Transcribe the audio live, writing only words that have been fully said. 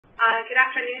Good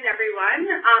afternoon, everyone.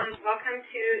 Welcome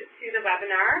to the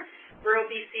webinar, Rural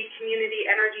BC Community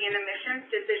Energy and Emissions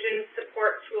Decision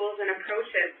Support Tools and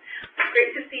Approaches. It's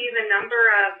great to see the number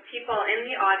of people in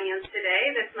the audience today.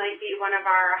 This might be one of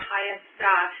our highest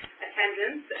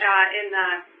attendance in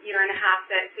the year and a half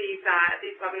that these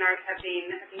webinars have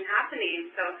been happening.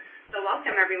 So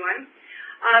welcome, everyone.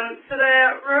 So the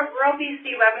Rural BC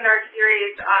webinar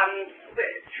series,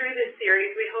 through this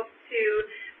series, we hope to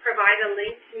provide a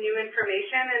link to new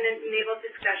information and enable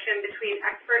discussion between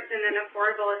experts in an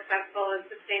affordable, accessible, and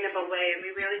sustainable way. And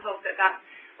we really hope that that's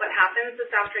what happens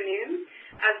this afternoon.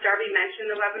 As Darby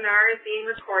mentioned, the webinar is being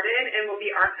recorded and will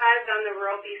be archived on the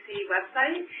Rural BC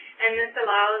website. And this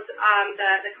allows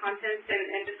the content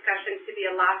and discussion to be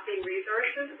a lasting resource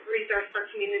for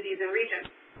communities and regions.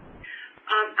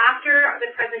 After the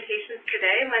presentations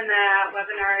today, when the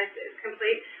webinar is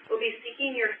complete, we'll be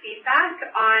seeking your feedback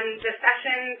on the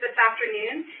session this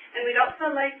afternoon, and we'd also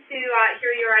like to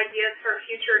hear your ideas for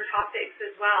future topics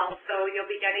as well. So you'll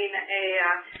be getting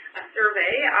a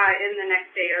survey in the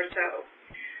next day or so.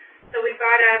 So we've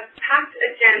got a packed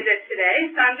agenda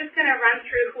today, so I'm just going to run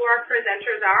through who our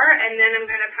presenters are, and then I'm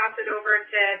going to pass it over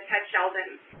to Ted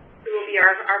Sheldon, who will be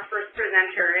our first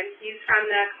presenter, and he's from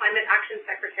the Climate Action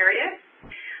Secretariat.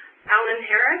 Alan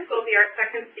Harris will be our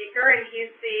second speaker, and he's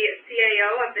the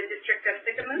CAO of the District of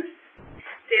Sicamous.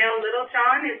 Dale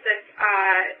Littlejohn is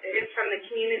from the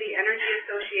Community Energy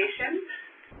Association.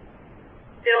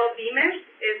 Bill Beamish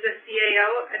is the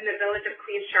CAO in the Village of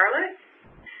Queen Charlotte.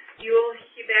 Yul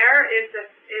Hubert is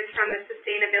from the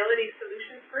Sustainability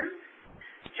Solutions Group.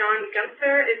 John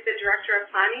Gunther is the Director of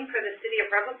Planning for the City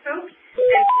of Revelstoke.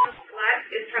 And Tom Collette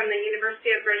is from the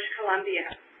University of British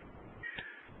Columbia.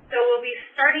 So we'll be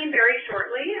starting very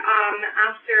shortly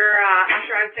after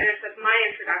I'm finished with my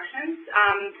introductions.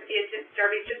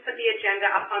 Darby just put the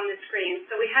agenda up on the screen.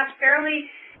 So we have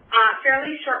fairly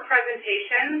short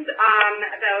presentations,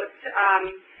 about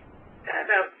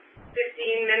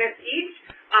 15 minutes each.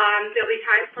 There'll be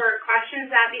time for questions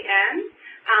at the end,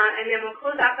 and then we'll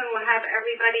close up and we'll have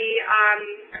everybody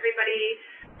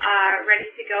ready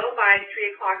to go by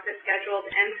 3 o'clock, the scheduled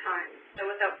end time. So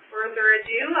without further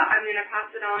ado, I'm going to pass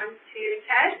it on to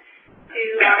Ted to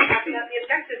talk about the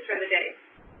objectives for the day.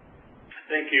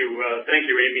 Thank you,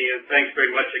 Amy, and thanks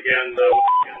very much again to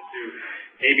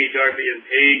Amy, Darby, and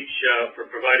Paige for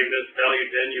providing this valued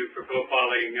venue for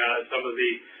profiling some of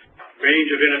the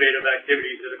range of innovative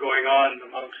activities that are going on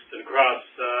amongst and across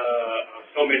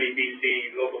so many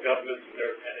BC local governments and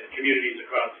their communities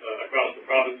across the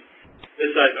province.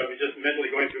 I was just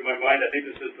mentally going through my mind. I think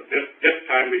this is the fifth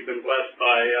time we've been blessed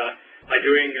by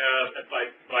doing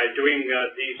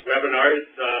these webinars.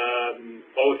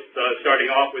 Both starting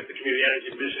off with the Community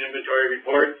Energy Emission Inventory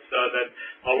reports that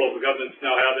all local governments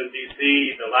now have in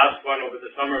BC. The last one over the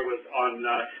summer was on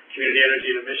community energy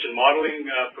and emission modeling,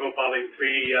 profiling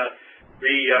three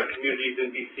communities in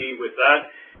BC with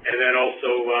that. And then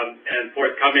also, and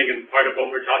forthcoming, and part of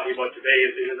what we're talking about today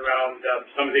is around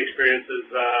some of the experiences,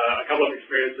 a couple of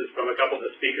experiences from a couple of the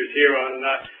speakers here on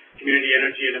community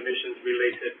energy and emissions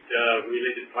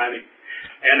related planning.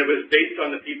 And it was based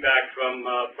on the feedback from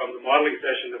the modeling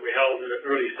session that we held in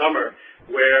early summer,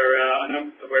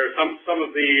 where some of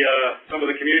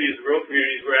the communities, the rural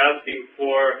communities, were asking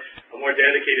for a more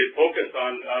dedicated focus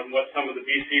on what some of the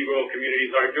BC rural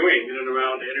communities are doing in and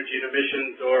around energy and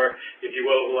emissions, or, if you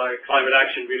will, climate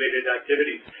action-related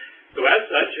activities. So as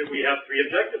such, we have 3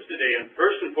 objectives today. And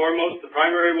first and foremost, the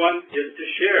primary one is to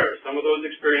share some of those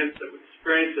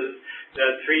experiences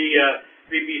that three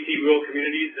BC rural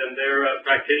communities and their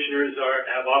practitioners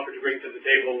have offered to bring to the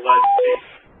table.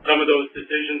 Some of those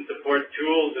decision support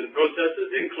tools and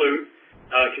processes include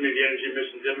community energy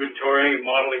emissions inventorying,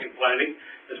 modeling, and planning.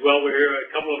 As well, we hear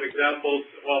a couple of examples,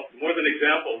 well, more than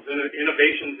examples,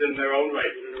 innovations in their own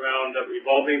right, in and around a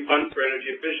revolving fund for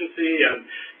energy efficiency and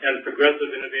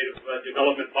progressive innovative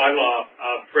development bylaw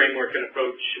framework and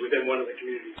approach within one of the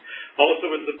communities. Also,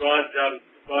 with the broad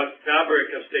fabric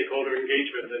of stakeholder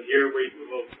engagement, and here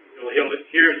we'll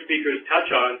hear speakers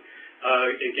touch on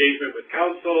engagement with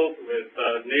council, with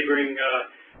neighboring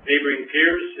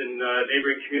peers in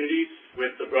neighboring communities,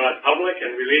 with the broad public,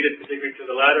 and related particularly to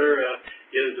the latter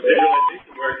is the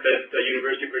visualization work that the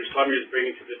University of British Columbia is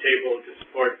bringing to the table to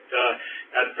support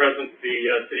at present the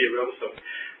City of Revelstoke.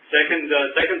 Second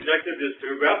objective is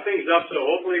to wrap things up, so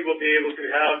hopefully we'll be able to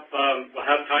have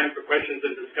time for questions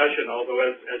and discussion, although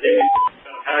as Amy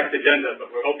said, a packed agenda,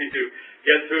 but we're hoping to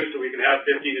get through so we can have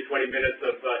 15 to 20 minutes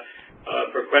of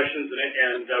for questions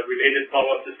and related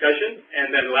follow-up discussion. And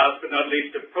then last but not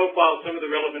least, to profile some of the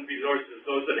relevant resources,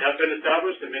 those that have been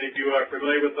established and many of you are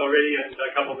familiar with already, and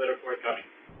a couple that are forthcoming.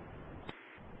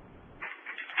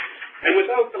 And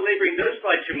without belaboring this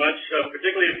slide too much,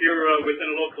 particularly if you're within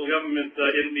a local government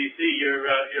in BC,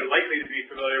 you're likely to be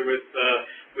familiar with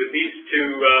these two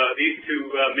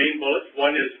main bullets.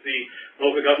 One is the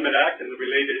Local Government Act and the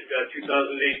related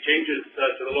 2008 changes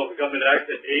to the Local Government Act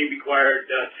that required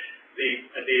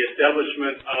the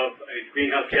establishment of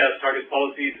greenhouse gas target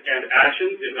policies and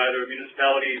actions in either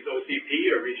municipalities,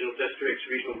 OCP, or regional districts,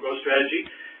 regional growth strategy.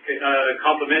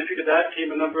 Complementary to that came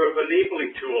a number of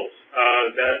enabling tools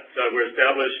that were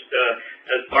established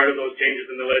as part of those changes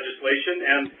in the legislation,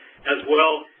 and as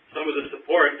well some of the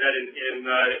support that in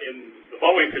the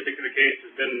following particular case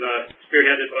has been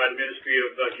spearheaded by the Ministry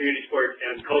of Community, Sport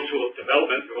and Cultural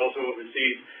Development, who also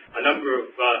oversees a number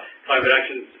of climate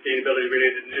action and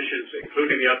sustainability-related initiatives,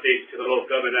 including the updates to the Local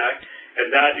Government Act, and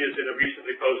that is in a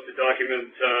recently posted document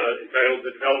entitled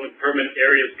the Development Permit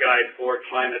Areas Guide for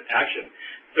Climate Action.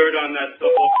 Third on that is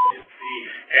the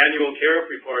annual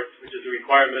tariff reports, which is a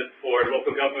requirement for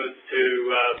local governments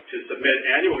to submit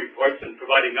annual reports and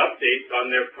providing updates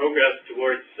on their progress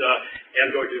towards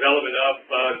and/or development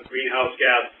of greenhouse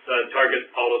gas target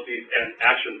policies and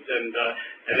actions.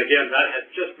 And again, that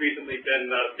has just recently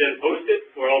been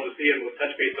posted for all to see, and we'll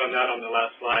touch base on that on the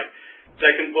last slide.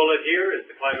 Second bullet here is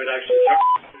the Climate Action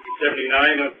Charter.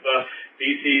 79 of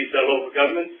BC's local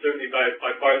governments, certainly by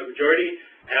far the majority,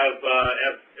 have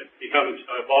become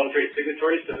voluntary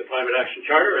signatories to the Climate Action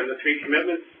Charter, and the three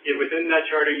commitments within that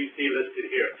charter you see listed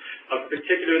here. Of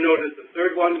particular note is the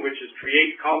third one, which is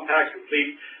create compact,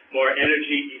 complete, more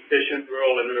energy-efficient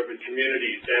rural and urban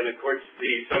communities. And of course,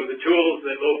 some of the tools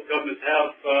that local governments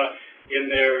have in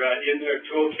their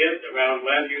toolkit around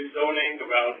land use zoning,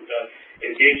 around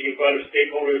engaging other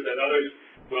stakeholders and others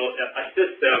will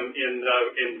assist them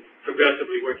in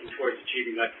progressively working towards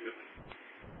achieving that commitment.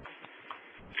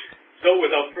 So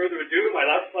without further ado, my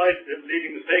last slide,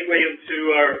 leading the segue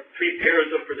into our three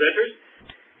pairs of presenters,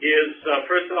 is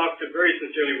first off to very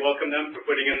sincerely welcome them for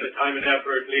putting in the time and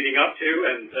effort leading up to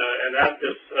and at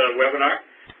this webinar,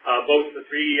 both the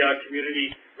three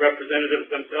community representatives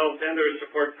themselves and their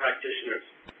support practitioners.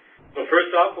 So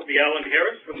first off will be Alan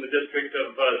Harris from the district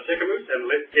of Sicamous and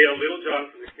Dale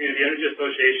Littlejohn from the Community Energy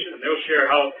Association, and they'll share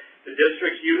how the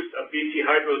district's use of BC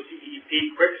Hydro's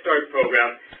CEP Quick Start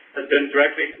program has been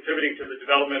directly contributing to the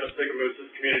development of Sicamous'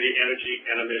 community energy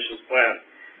and emissions plan.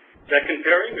 Second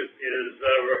pairing is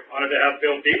we're honored to have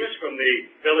Bill Beamish from the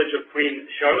Village of Queen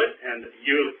Charlotte and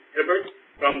Hugh Hibbert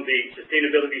from the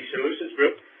Sustainability Solutions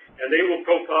Group, and they will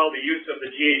profile the use of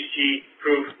the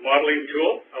GHG-proof modeling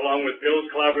tool, along with Bill's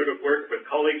collaborative work with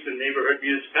colleagues in neighborhood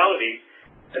municipalities,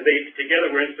 and they together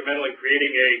were instrumental in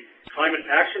creating a climate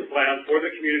action plan for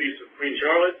the communities of Queen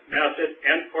Charlotte, Masset,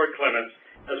 and Port Clements,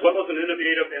 as well as an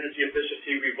innovative energy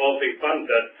efficiency revolving fund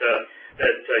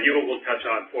that Hugh will touch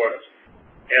on for us.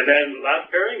 And then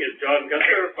last pairing is John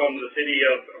Gunther from the city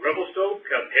of Revelstoke,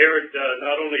 paired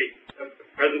not only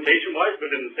presentation-wise,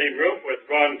 but in the same room with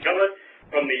Ron Kellett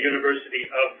from the University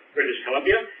of British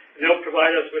Columbia. And they'll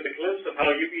provide us with a glimpse of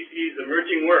how UBC's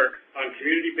emerging work on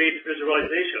community-based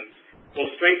visualizations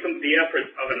will strengthen the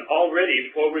efforts of an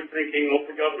already forward-thinking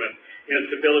local government in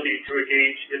its ability to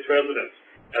engage its residents,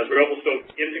 as Revelstoke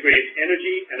integrates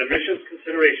energy and emissions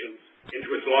considerations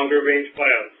into its longer-range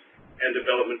plans and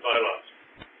development bylaws.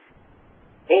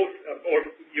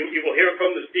 You will hear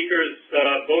from the speakers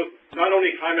both not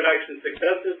only climate action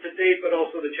successes to date, but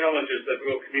also the challenges that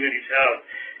rural communities have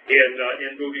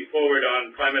in moving forward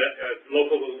on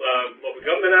local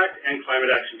government act and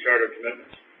climate action charter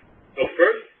commitments. So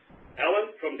first,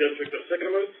 Alan from District of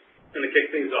Sicamous is going to kick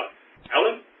things off.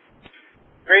 Alan?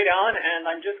 Great, Alan, and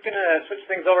I'm just going to switch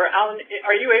things over. Alan,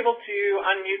 are you able to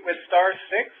unmute with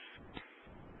 *6?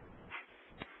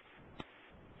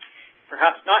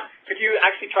 Perhaps not. Could you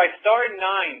actually try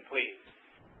 *9, please?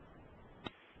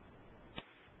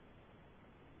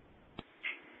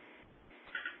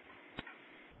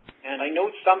 And I know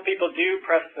some people do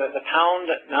press the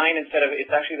 #9 instead of,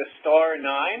 it's actually the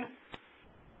 *9.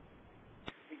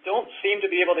 We don't seem to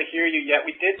be able to hear you yet.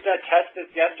 We did test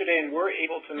this yesterday and were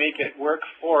able to make it work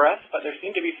for us, but there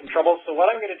seemed to be some trouble. So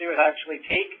what I'm going to do is actually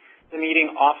take the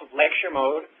meeting off of lecture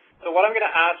mode. So what I'm going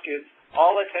to ask is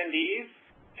all attendees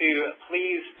to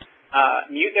please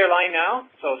mute their line now.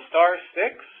 So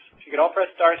 *6, if you could all press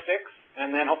 *6,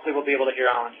 and then hopefully we'll be able to hear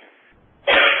Alan here.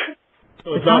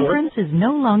 The conference is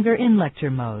no longer in lecture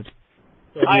mode.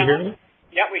 So can you hear me?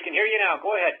 Yeah, we can hear you now.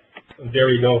 Go ahead. There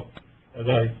we go, as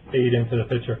I fade into the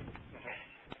picture.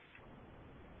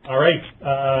 All right.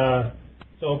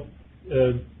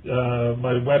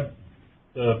 My web,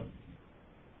 the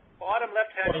Bottom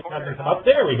left-hand corner. up.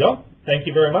 There we go. Thank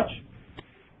you very much.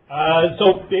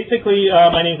 So basically,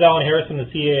 my name is Alan Harrison, the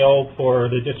CAO for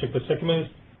the District of Sicamous,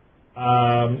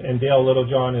 and Dale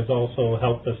Littlejohn has also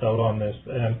helped us out on this.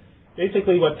 And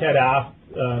basically, what Ted asked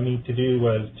me to do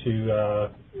was to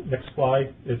next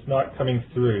slide. It's not coming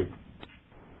through.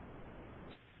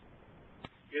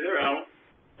 You there, Alan?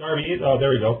 Darby, oh,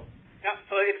 there we go. Yeah,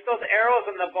 so it's those arrows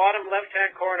in the bottom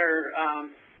left-hand corner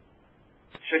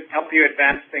should help you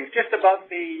advance things. Just above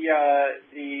the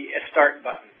start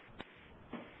button.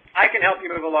 I can help you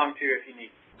move along too if you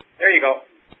need. There you go.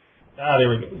 There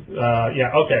we go.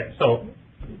 Yeah. Okay. So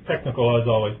technical as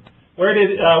always. Where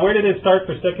did it start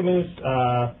for Sicamous?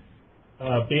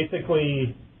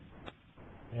 Basically,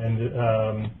 and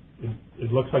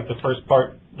it looks like the first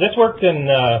part. This worked in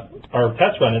our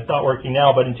test run. It's not working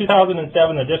now, but in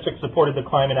 2007, the district supported the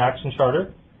Climate Action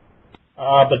Charter,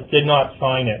 but did not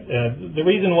sign it. The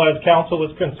reason was council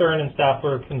was concerned and staff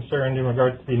were concerned in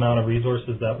regards to the amount of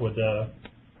resources that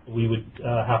we would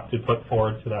have to put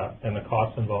forward to that and the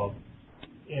costs involved.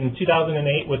 In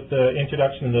 2008, with the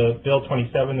introduction of the Bill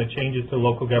 27, the changes to the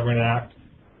Local Government Act,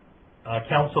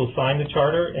 council signed the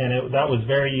charter, and that was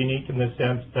very unique in the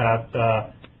sense that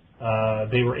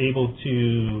they were able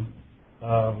to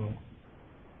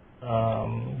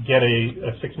get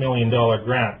a $6 million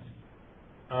grant.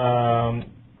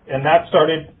 And that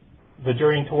started the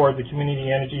journey toward the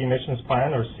Community Energy Emissions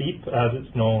Plan, or CEEP as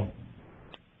it's known.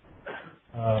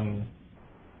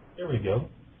 There we go.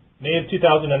 May of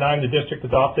 2009, the district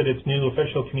adopted its new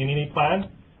official community plan,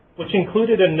 which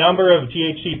included a number of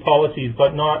GHG policies,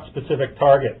 but not specific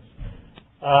targets.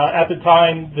 At the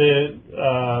time,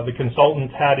 the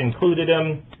consultant had included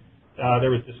them.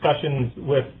 There was discussions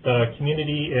with the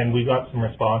community, and we got some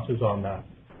responses on that.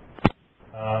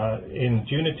 In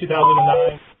June of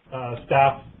 2009,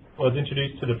 staff was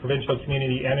introduced to the provincial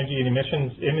community energy and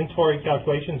emissions inventory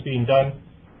calculations being done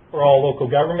for all local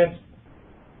governments.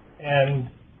 And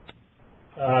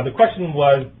the question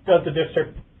was, does the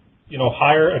district,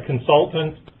 hire a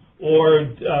consultant, or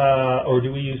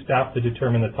do we use staff to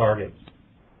determine the targets?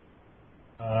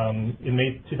 In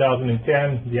May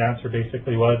 2010, the answer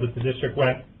basically was that the district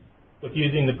went with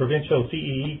using the provincial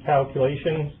CEE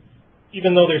calculations,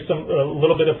 even though there's a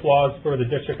little bit of flaws for the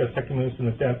district of Sicamous in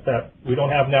the sense that we don't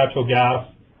have natural gas,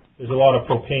 there's a lot of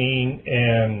propane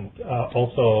and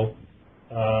also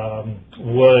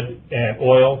wood and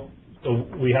oil, so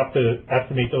we have to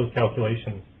estimate those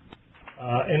calculations.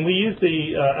 And we use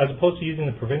as opposed to using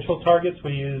the provincial targets,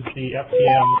 we use the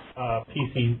FTM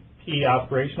PCP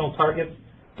aspirational targets,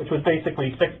 which was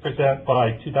basically 6%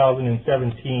 by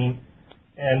 2017,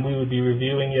 and we would be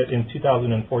reviewing it in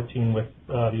 2014 with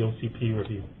the OCP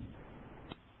review.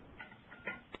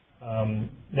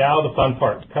 Now the fun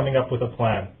part, coming up with a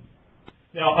plan.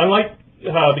 Now, unlike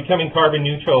becoming carbon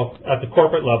neutral at the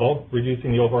corporate level,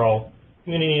 reducing the overall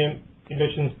community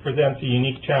emissions presents a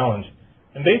unique challenge.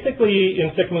 And basically, in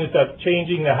Sicamous, that's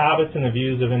changing the habits and the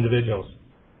views of individuals.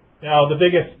 Now, the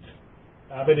biggest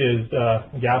habit is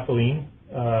gasoline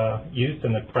use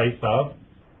and the price of.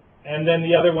 And then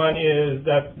the other one is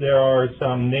that there are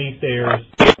some naysayers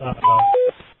in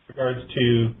regards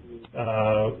to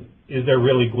is there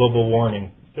really global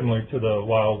warming, similar to the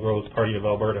Wild Rose Party of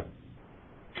Alberta.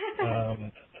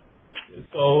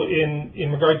 So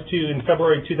in regards to, in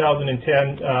February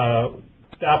 2010,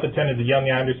 staff attended the Young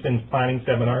Anderson's planning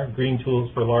seminar. Green tools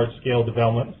for large-scale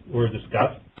development were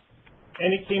discussed.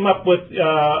 And it came up with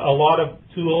a lot of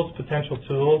tools, potential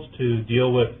tools, to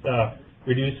deal with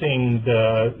reducing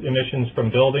the emissions from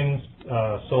buildings,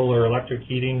 solar, electric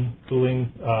heating,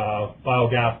 cooling,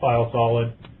 biogas,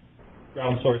 biosolid,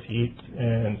 ground source heat,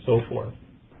 and so forth.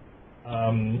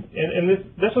 And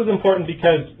this was important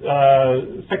because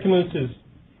Sicamous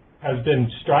has been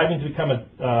striving to become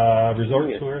a resort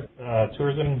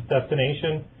tourism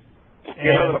destination.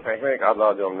 And so the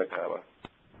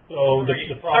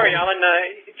problem. Sorry, Alan.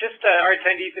 Just our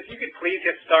attendees, if you could please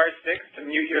hit *6 to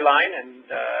mute your line, and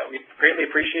we'd greatly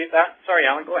appreciate that. Sorry,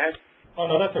 Alan. Go ahead. Oh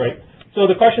no, that's all right. So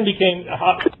the question became,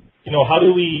 how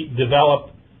do we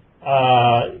develop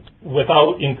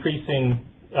without increasing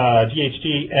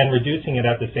GHG and reducing it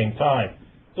at the same time?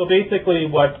 So basically,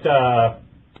 what staff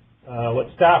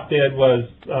did was,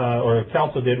 or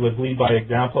council did, was lead by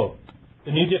example.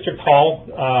 The new district hall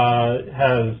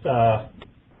has,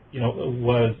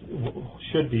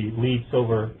 should be LEED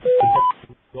silver,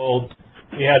 gold.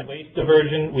 We had waste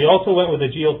diversion. We also went with a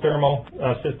geothermal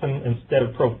system instead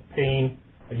of propane.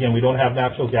 Again, we don't have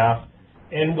natural gas.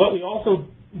 And what we also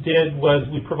did was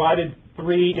we provided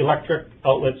 3 electric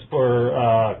outlets for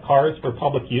cars for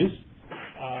public use.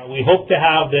 We hope to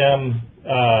have them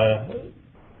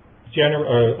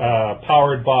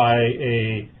powered by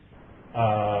a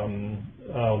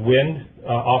wind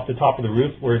off the top of the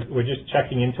roof. We're just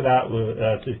checking into that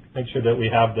to make sure that we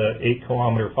have the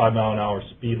 8-kilometer, 5-mile-an-hour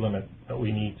speed limit that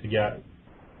we need to get.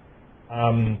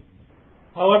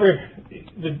 However,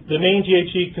 the main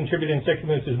GHG contributor in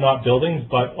Sicamous is not buildings,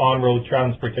 but on-road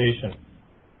transportation.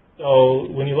 So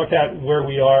when you look at where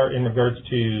we are in regards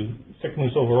to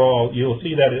Sicamous overall, you'll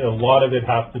see that a lot of it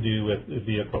has to do with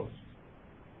vehicles.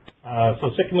 So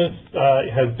Sicamous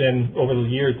has been, over the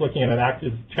years, looking at an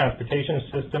active transportation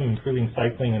system, improving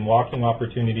cycling and walking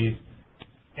opportunities,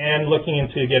 and looking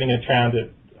into getting a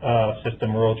transit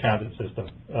system, rural transit system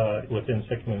within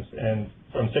Sicamous, and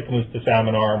from Sicamous to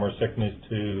Salmon Arm or Sicamous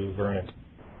to Vernon.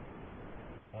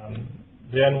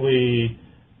 Then we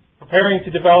preparing to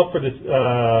develop for this,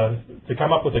 to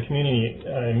come up with a community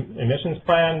emissions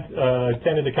plan.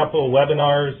 Attended a couple of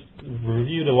webinars,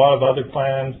 reviewed a lot of other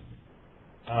plans.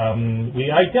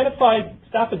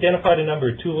 Staff identified a number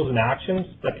of tools and actions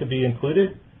that could be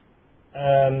included,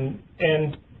 and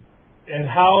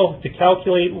how to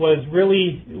calculate was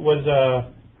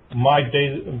my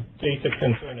basic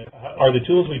concern. Are the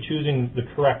tools we're choosing the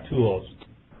correct tools?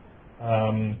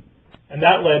 And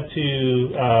that led to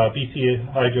BC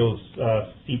Hydro's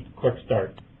SEEP Quick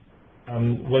Start.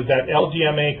 Was at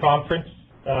LGMA conference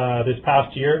this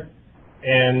past year,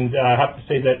 and I have to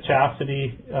say that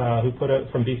Chastity, who put it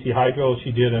from BC Hydro,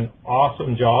 she did an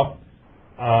awesome job,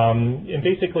 and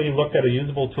basically looked at a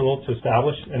usable tool to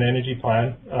establish an energy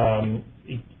plan.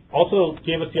 It also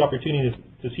gave us the opportunity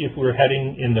to see if we were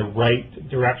heading in the right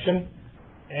direction,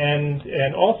 and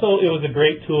also it was a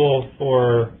great tool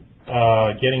for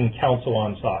getting council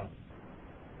on side.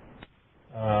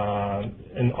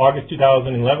 In August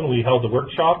 2011, we held a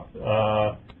workshop.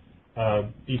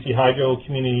 BC Hydro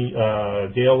Community,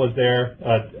 Dale was there,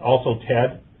 also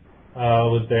Ted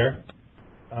was there.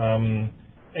 And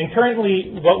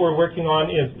currently what we're working on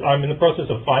is, I'm in the process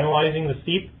of finalizing the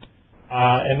SEEP,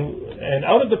 and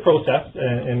out of the process,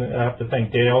 and I have to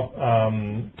thank Dale,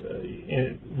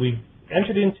 we've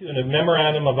entered into a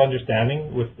memorandum of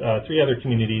understanding with 3 other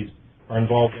communities are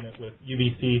involved in it, with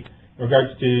UBC in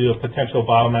regards to a potential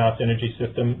biomass energy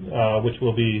system, which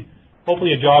will be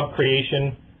hopefully a job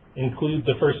creation, include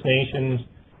the First Nations,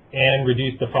 and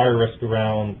reduce the fire risk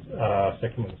around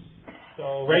Sicamous.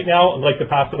 So right now, I'd like to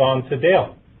pass it on to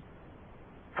Dale.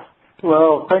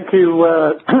 Well, thank you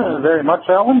very much,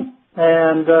 Alan.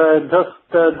 And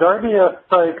Darby,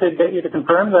 if I could get you to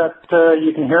confirm that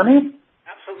you can hear me?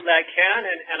 Absolutely, I can,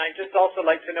 and I'd just also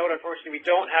like to note, unfortunately, we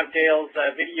don't have Dale's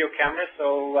video camera,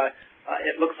 so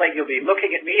it looks like you'll be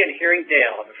looking at me and hearing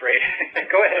Dale, I'm afraid.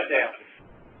 Go ahead, Dale.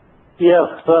 Yes,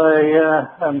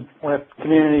 I am with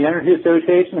Community Energy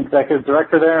Association, Executive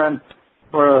Director there, and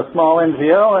we're a small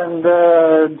NGO, and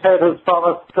Ted has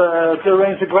promised to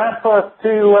arrange a grant for us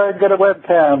to get a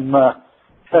webcam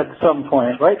at some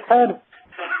point, right, Ted?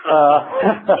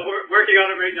 We're working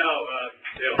on it right now,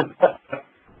 Dale.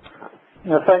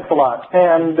 Thanks a lot,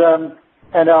 and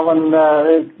Alan,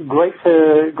 great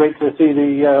to see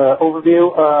the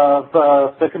overview of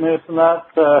Sicamous and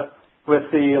that.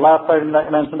 With the last item that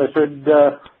you mentioned, I should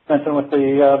mention with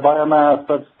the biomass,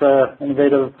 that's the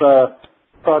innovative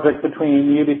project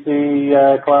between UBC,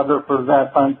 Collaborative for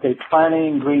Advanced Landscape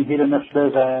Planning, Green Heat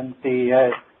Initiative, and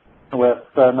CEA, with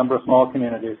a number of small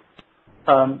communities.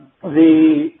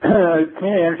 The Community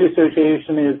Energy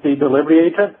Association is the delivery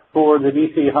agent for the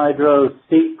BC Hydro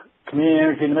SEEP Community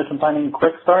Energy and Emission Planning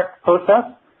Quick Start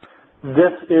process.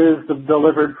 This is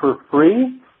delivered for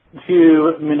free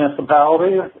to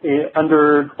municipalities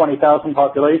under 20,000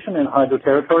 population in hydro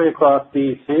territory across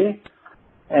BC.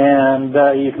 And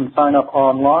you can sign up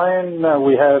online.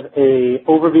 We have a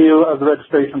overview of the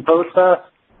registration process.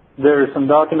 There are some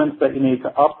documents that you need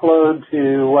to upload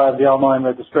to the online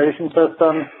registration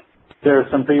system. There's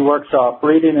some pre-workshop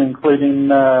reading,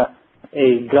 including a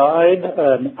guide,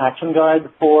 an action guide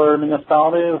for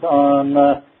municipalities on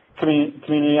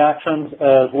community actions,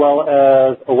 as well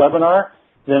as a webinar.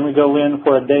 Then we go in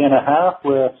for a day and a half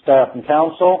with staff and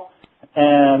council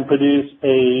and produce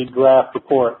a draft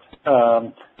report.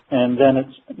 And then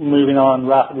it's moving on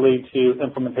rapidly to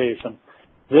implementation.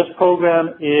 This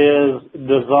program is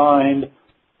designed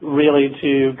really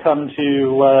to come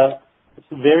to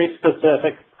very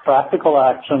specific practical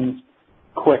actions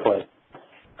quickly.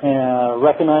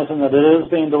 Recognizing that it is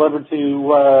being delivered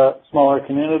to smaller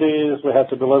communities, we have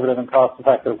to deliver it in a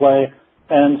cost-effective way.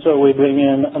 And so we bring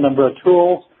in a number of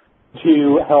tools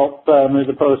to help move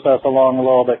the process along a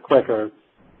little bit quicker.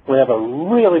 We have a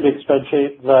really big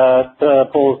spreadsheet that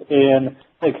pulls in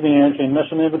the community energy and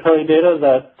mission inventory data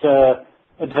that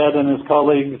Ted and his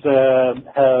colleagues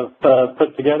have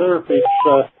put together for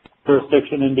each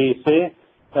jurisdiction in BC.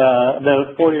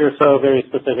 About 40 or so very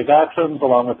specific actions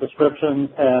along with descriptions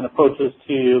and approaches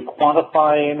to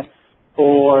quantifying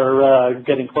or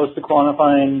getting close to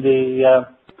quantifying the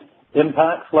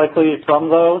impacts likely from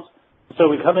those. So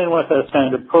we come in with a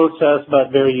standard process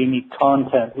but very unique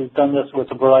content. We've done this with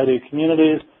a variety of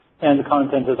communities and the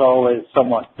content is always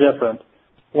somewhat different.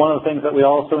 One of the things that we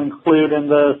also include in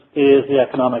this is the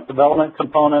economic development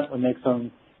component. We make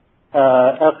some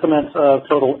estimates of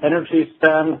total energy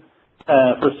spend.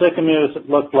 For Sicamous, it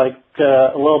looked like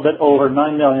a little bit over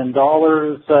 $9 million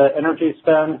energy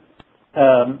spend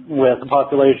with a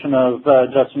population of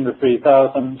just under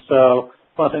 3,000. So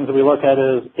one of the things that we look at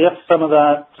is if some of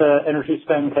that energy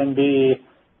spend can be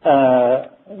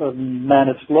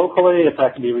managed locally, if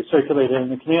that can be recirculated in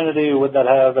the community, would that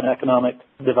have an economic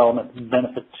development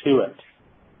benefit to it?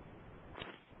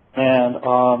 And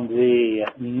on the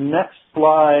next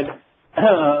slide,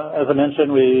 as I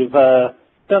mentioned, we've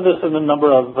done this in a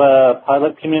number of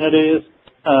pilot communities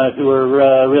who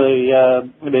are really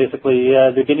basically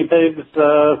the guinea pigs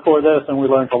for this, and we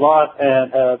learned a lot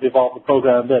and have evolved the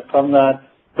program a bit from that.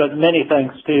 But many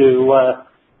thanks to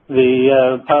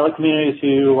the pilot communities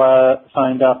who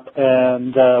signed up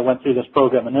and went through this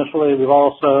program initially. We've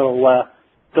also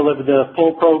delivered the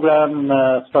full program,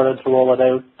 started to roll it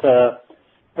out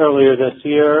earlier this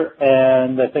year,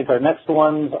 and I think our next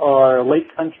ones are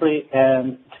Lake Country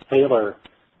and Taylor.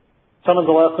 Some of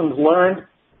the lessons learned,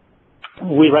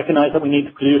 we recognize that we need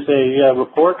to produce a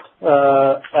report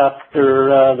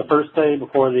after the first day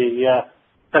before the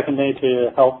second day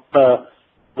to help the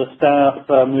staff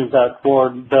move that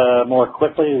forward more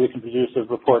quickly. We can produce a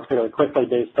report fairly quickly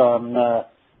based on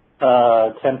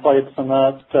templates and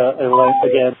that.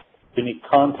 Again, unique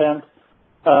content.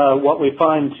 What we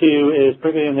find too is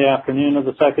particularly in the afternoon of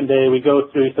the second day, we go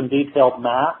through some detailed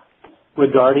math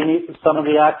regarding some of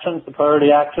the actions, the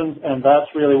priority actions, and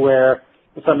that's really where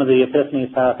some of the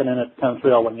epiphanies happen and it becomes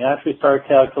real. When you actually start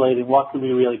calculating what can we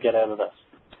really get out of this,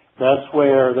 that's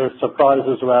where there's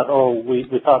surprises about, oh, we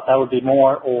thought that would be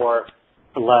more or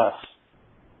less.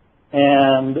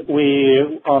 And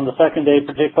we, on the second day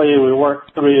particularly, we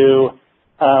work through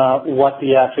what do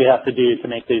you actually have to do to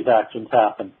make these actions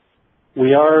happen. We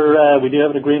do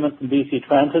have an agreement from BC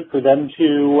Transit for them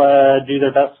to do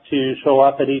their best to show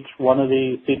up at each one of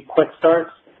the quick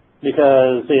starts,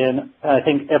 because in, I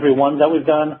think, every one that we've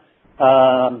done,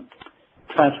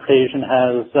 transportation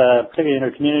has, particularly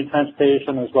inter-community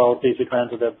transportation as well as BC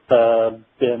Transit, have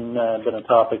been a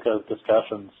topic of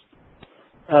discussions.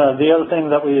 The other thing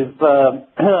that we've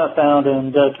found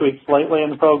and tweaked slightly in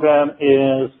the program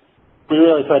is we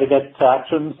really try to get to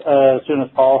actions as soon as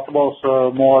possible,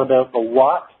 so more about the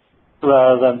what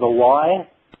rather than the why,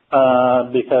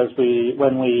 because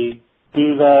when we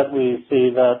do that, we see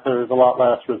that there's a lot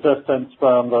less resistance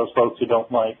from those folks who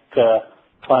don't like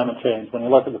climate change. When you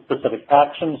look at the specific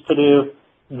actions to do,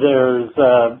 there's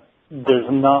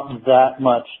not that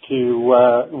much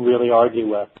to really argue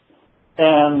with.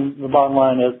 And the bottom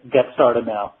line is get started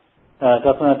now. It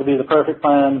doesn't have to be the perfect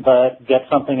plan, but get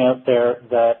something out there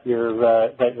that you're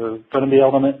going to be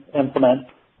able to implement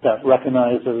that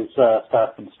recognizes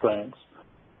staff constraints.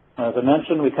 As I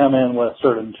mentioned, we come in with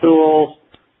certain tools.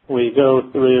 We go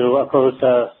through a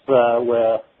process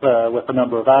with a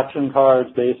number of action cards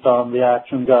based on the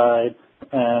action guide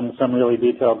and some really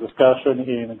detailed discussion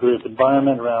in a group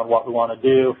environment around what we want to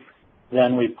do.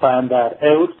 Then we plan that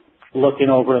out, looking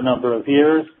over a number of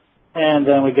years. And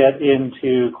then we get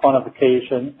into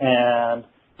quantification and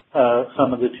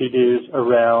some of the to-dos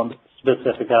around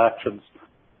specific actions.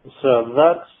 So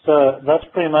that's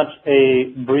pretty much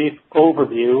a brief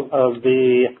overview of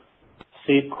the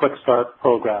SEED Quick Start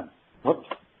program. Whoops.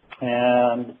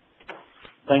 And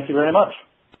thank you very much.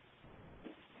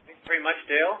 Thanks very much,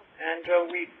 Dale. And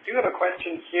we do have a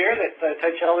question here that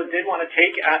Ted Charlotte did want to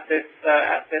take at this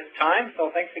time.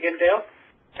 So thanks again, Dale.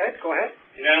 Ted, go ahead.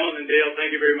 Alan and Dale,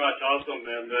 thank you very much. Awesome,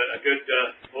 and a good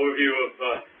overview of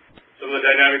some of the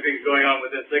dynamic things going on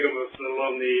within Sicamous, let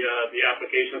alone the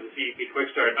application of the CEP Quick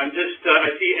Start. I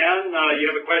see, Anne, you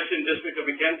have a question, District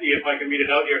of Mackenzie, if I can read it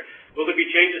out here. Will there be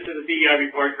changes to the CEI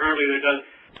report? Currently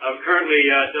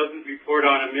doesn't report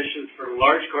on emissions for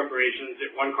large corporations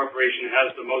if one corporation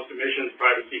has the most emissions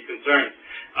privacy concerns.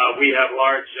 We have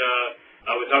large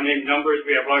without naming numbers,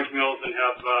 we have large mills and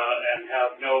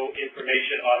have no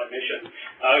information on emissions.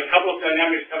 A couple of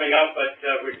dynamics coming up, but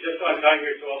we're just on time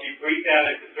here, so I'll be brief, and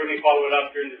I can certainly follow it up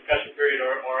during the discussion period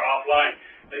or offline.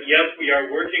 But yes, we are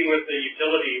working with the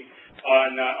utility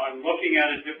on looking at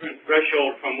a different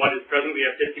threshold from what is presently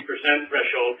a 50%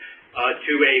 threshold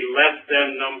to a less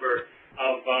than number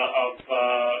of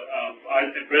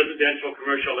residential,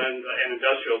 commercial, and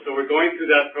industrial. So we're going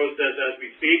through that process as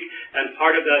we speak, and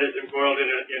part of that is embroiled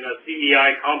in a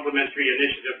CEI complementary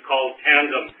initiative called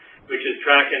TANDEM, which is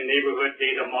Track and Neighborhood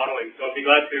Data Modeling. So I'll be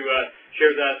glad to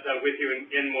share that with you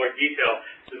in more detail.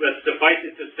 But suffice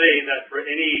it to say that for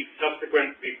any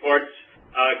subsequent reports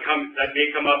that may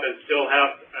come up and still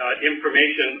have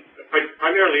information,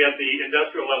 primarily at the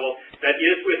industrial level, that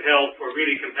is withheld for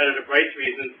really competitive rights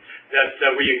reasons,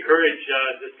 that we encourage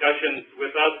discussions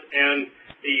with us and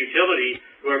the utility,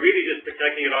 who are really just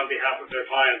protecting it on behalf of their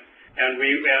clients. And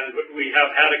we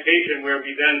have had occasion where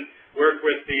we then work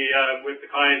with the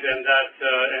client and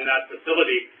that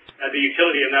facility, the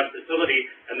utility in that facility,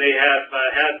 and they have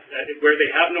had where they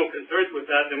have no concerns with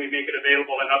that, then we make it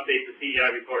available and update the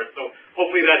CEI report. So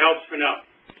hopefully that helps for now.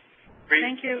 Great.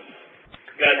 Thank you.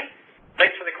 Good.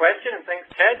 Thanks for the question, and thanks,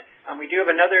 Ted. We do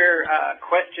have another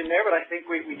question there, but I think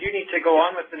we do need to go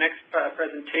on with the next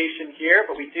presentation here,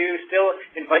 but we do still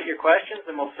invite your questions,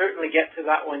 and we'll certainly get to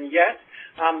that one yet.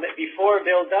 But before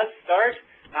Bill does start,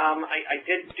 I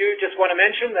just want to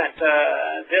mention that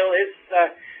Bill is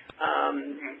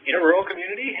in a rural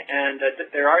community, and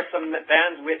there are some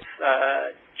bandwidth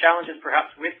challenges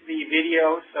perhaps with the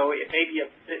video, so it may be a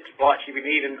bit blotchy. We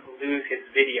may even lose his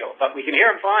video, but we can hear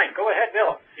him fine. Go ahead,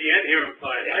 Bill. You can hear him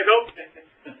fine. Hi, Bill.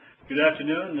 Good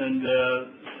afternoon, and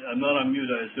I'm not on mute,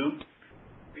 I assume.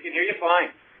 We can hear you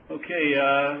fine. Okay,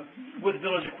 with the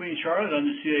Village of Queen Charlotte, I'm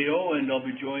the CAO, and I'll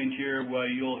be joined here by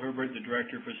Yoel Herbert, the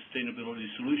Director for Sustainability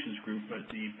Solutions Group, at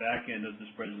the back end of this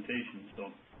presentation.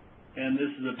 And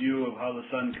this is a view of how the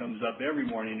sun comes up every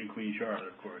morning in Queen Charlotte,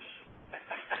 of course.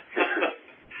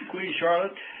 Queen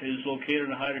Charlotte is located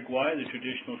in Haida Gwaii, the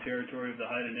traditional territory of the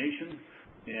Haida Nation,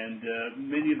 and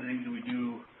many of the things that we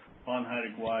do on Haida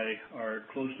Gwaii are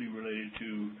closely related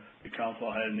to the Council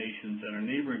of Haida Nations and our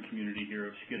neighboring community here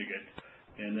of Skidegate,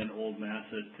 and then Old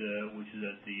Masset, which is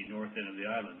at the north end of the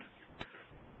island.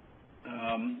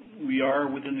 We are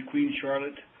within the Queen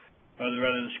Charlotte,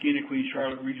 the Skeena Queen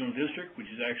Charlotte Regional District, which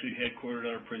is actually headquartered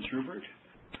out of Prince Rupert.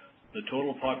 The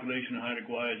total population of Haida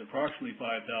Gwaii is approximately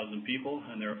 5,000 people,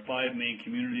 and there are 5 main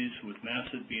communities, with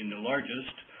Masset being the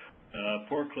largest,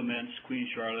 Port Clements, Queen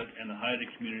Charlotte, and the Haida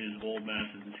communities of Old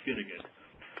Masset and Skidegate.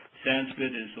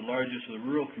 Sandspit is the largest of the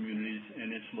rural communities,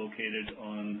 and it's located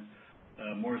on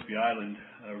Moresby Island,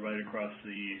 right across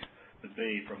the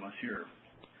bay from us here.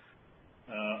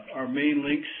 Our main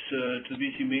links to the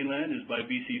BC mainland is by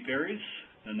BC ferries,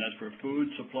 and that's for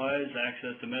food, supplies,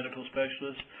 access to medical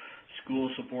specialists,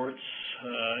 school supports,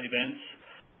 events.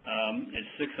 It's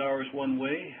 6 hours one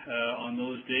way on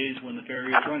those days when the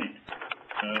ferry is running.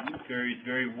 The ferry is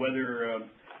very weather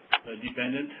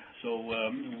dependent, so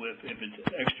if it's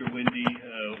extra windy,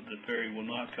 the ferry will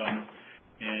not come,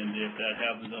 and if that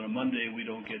happens on a Monday, we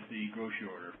don't get the grocery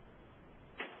order.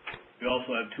 We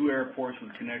also have 2 airports with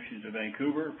connections to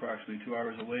Vancouver, approximately 2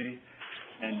 hours away,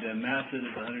 and Masset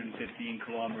is 115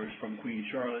 kilometers from Queen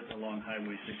Charlotte along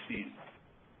Highway 16.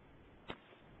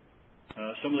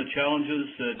 Some of the challenges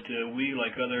that we,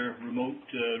 like other remote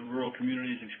rural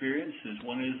communities, experience is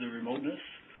one is the remoteness,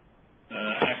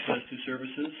 access to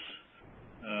services,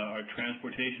 our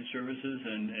transportation services,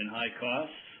 and high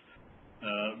costs,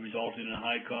 resulting in a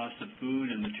high cost of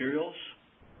food and materials.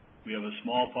 We have a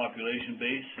small population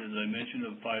base, as I mentioned,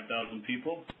 of 5,000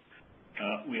 people.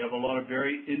 We have a lot of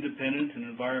very independent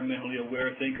and environmentally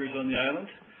aware thinkers on the island.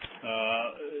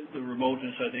 The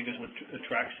remoteness, I think, is what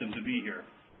attracts them to be here.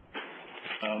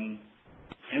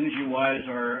 Energy-wise,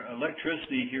 our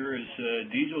electricity here is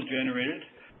diesel generated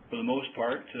for the most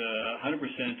part,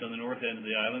 100% on the north end of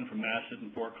the island from Masset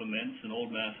and Port Clements and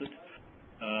Old Masset.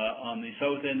 On the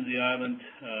south end of the island,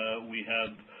 we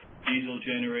have diesel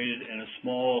generated and a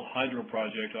small hydro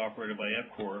project operated by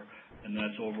EPCOR, and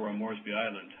that's over on Moresby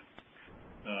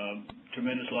Island.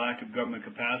 Tremendous lack of government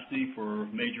capacity for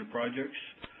major projects.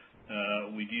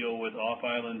 We deal with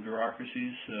off-island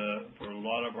bureaucracies for a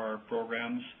lot of our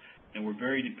programs, and we're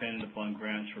very dependent upon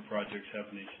grants for projects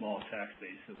having a small tax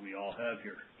base that we all have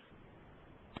here.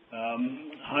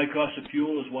 High cost of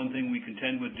fuel is one thing we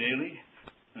contend with daily.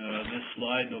 This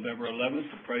slide, November 11th,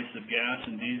 the prices of gas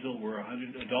and diesel were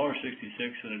 $1.66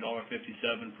 and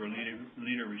 $1.57 per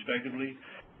liter respectively,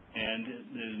 and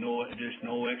there's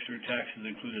no extra taxes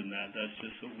included in that. That's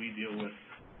just what we deal with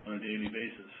on a daily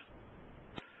basis.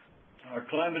 Our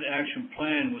Climate Action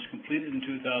Plan was completed in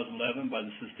 2011 by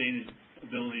the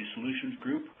Sustainability Solutions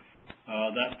Group.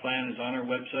 That plan is on our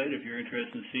website if you're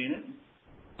interested in seeing it.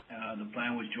 The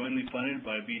plan was jointly funded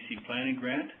by a BC Planning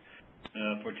Grant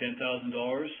for $10,000,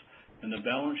 and the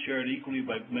balance shared equally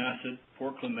by Masset,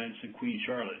 Port Clements, and Queen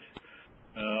Charlotte.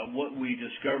 What we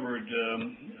discovered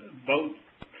about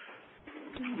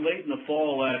late in the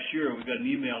fall last year, we got an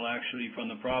email actually from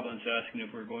the province asking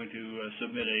if we're going to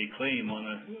submit a claim on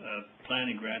a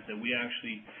planning grant that we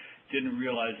actually didn't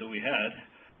realize that we had.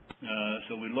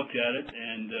 So we looked at it,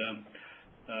 and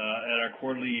at our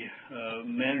quarterly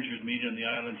managers meeting on the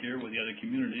island here with the other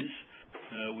communities,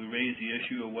 we raised the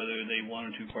issue of whether they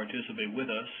wanted to participate with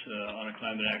us on a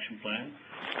climate action plan.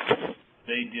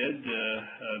 They did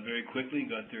very quickly,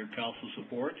 got their council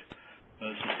support.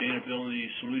 Sustainability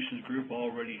Solutions Group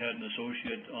already had an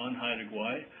associate on Haida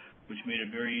Gwaii, which made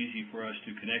it very easy for us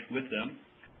to connect with them.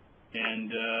 And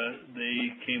they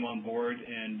came on board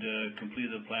and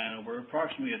completed the plan over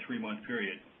approximately a 3-month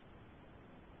period.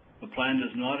 The plan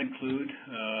does not include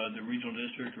the regional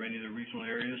district or any of the regional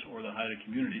areas or the Haida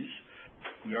communities.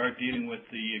 We are dealing with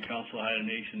the Council of Haida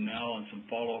Nation now on some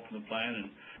follow-up from the plan, and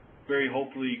very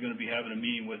hopefully going to be having a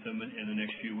meeting with them in the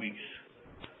next few weeks.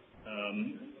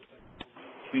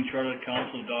 Queen Charlotte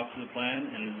Council adopted the plan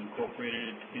and has incorporated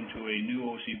it into a new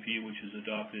OCP, which is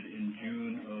adopted in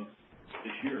June of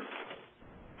this year.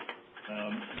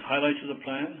 Highlights of the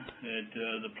plan.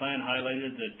 The plan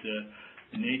highlighted that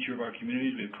the nature of our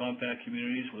communities, we have compact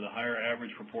communities with a higher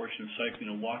average proportion of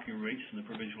cycling and walking rates than the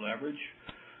provincial average.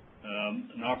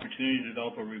 An opportunity to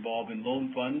develop a revolving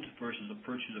loan fund versus the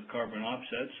purchase of carbon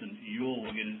offsets, and Yule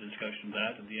will get into discussion of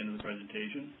that at the end of the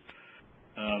presentation.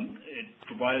 It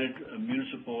provided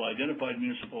identified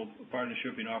municipal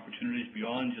partnership opportunities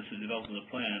beyond just the development of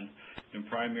the plan, and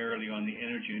primarily on the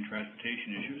energy and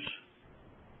transportation issues.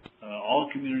 All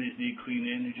communities need clean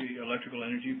energy, electrical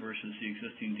energy versus the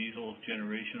existing diesel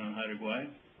generation on Haida Gwaii.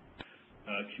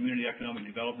 Community economic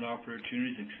development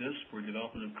opportunities exist for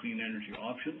development of clean energy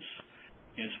options,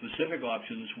 and specific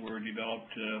options were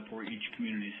developed for each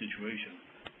community situation,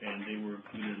 and they were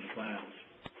included in the plans.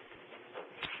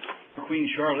 For Queen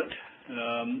Charlotte,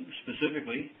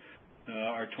 specifically,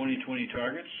 our 2020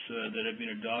 targets that have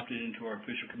been adopted into our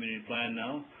official community plan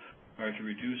now are to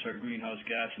reduce our greenhouse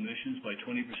gas emissions by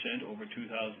 20% over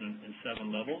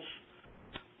 2007 levels,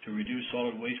 to reduce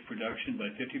solid waste production by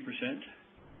 50%,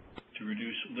 to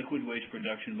reduce liquid waste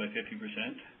production by 50%,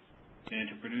 and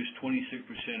to produce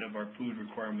 26% of our food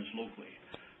requirements locally.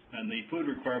 And the food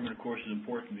requirement, of course, is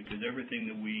important because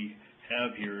everything that we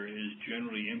have here is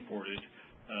generally imported.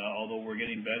 Although we're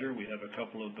getting better, we have a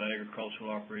couple of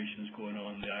agricultural operations going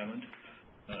on the island,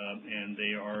 and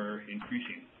they are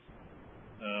increasing.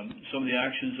 Some of the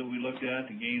actions that we looked at,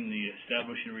 again, the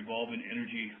establishing a revolving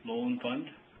energy loan fund,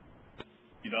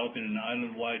 developing an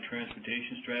island-wide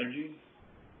transportation strategy,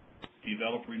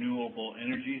 develop renewable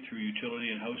energy through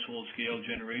utility and household scale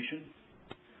generation,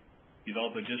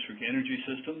 develop a district energy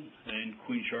system. In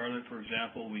Queen Charlotte, for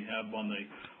example, we have on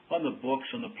the books,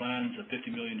 on the plans, a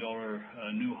 $50 million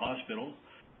new hospital,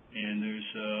 and there's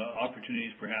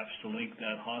opportunities perhaps to link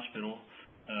that hospital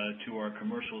to our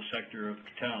commercial sector of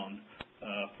town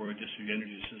for a district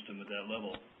energy system at that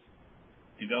level.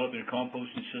 Developing a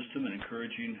composting system and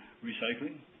encouraging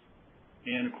recycling,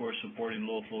 and of course supporting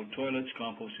low-flow toilets,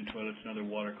 composting toilets, and other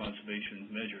water conservation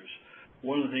measures.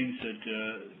 One of the things that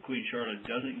Queen Charlotte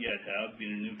doesn't yet have,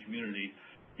 being a new community,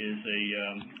 is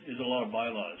a lot of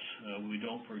bylaws. We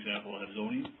don't, for example, have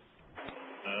zoning.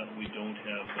 We don't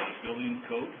have building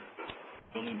code,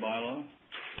 building bylaw.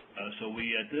 So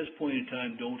we, at this point in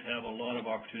time, don't have a lot of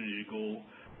opportunity to go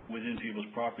within people's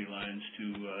property lines to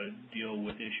deal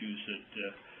with issues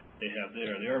that they have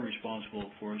there. They are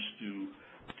responsible for us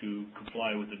to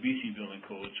comply with the BC building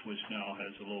codes, which now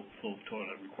has a low-flow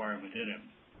toilet requirement in it.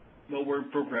 But we're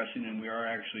progressing, and we are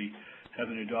actually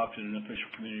having adopted an official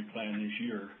community plan this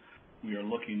year. We are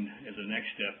looking as a next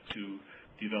step to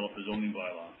develop a zoning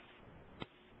bylaw.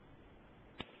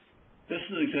 This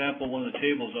is an example, one of the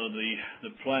tables of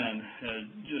the plan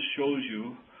just shows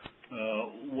you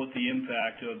what the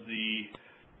impact of the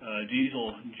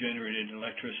diesel-generated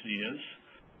electricity is.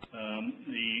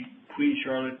 The Queen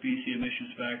Charlotte BC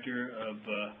emissions factor of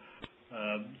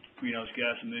greenhouse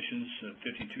gas emissions of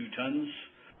 52 tons.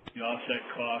 The offset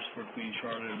cost for Queen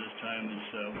Charlotte at this time is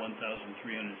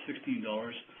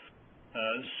 $1,316.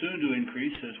 Soon to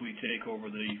increase as we take over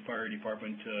the fire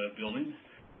department building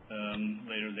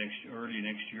early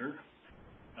next year.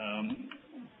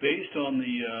 Based on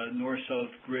the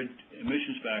north-south grid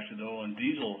emissions factor, though, on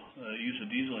use of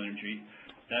diesel energy,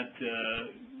 that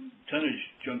tonnage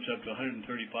jumps up to 135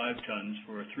 tons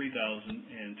for a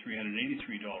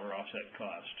 $3,383 offset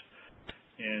cost.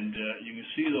 And you can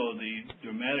see, though, the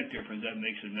dramatic difference that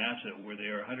makes in Massett, where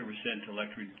they are 100%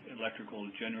 electrical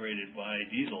generated by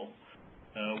diesel,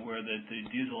 where the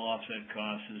diesel offset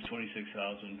cost is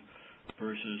 $26,000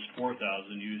 versus $4,000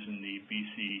 using the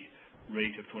BC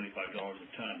rate of $25 a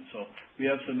ton. So we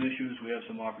have some issues, we have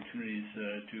some opportunities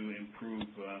to improve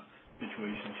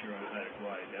situations here on Haida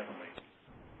Gwaii, definitely.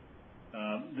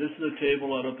 This is a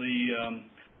table out of the,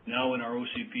 now in our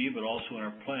OCP, but also in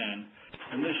our plan.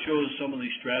 And this shows some of the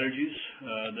strategies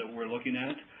that we're looking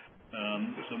at,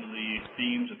 some of the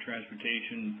themes of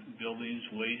transportation, buildings,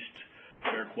 waste,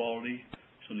 air quality,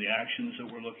 some of the actions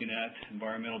that we're looking at,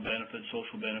 environmental benefits,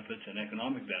 social benefits, and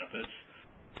economic benefits.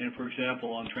 And for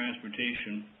example, on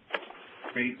transportation,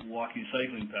 great walking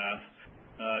cycling path,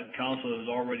 Council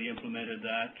has already implemented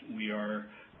that. We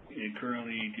are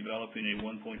currently developing a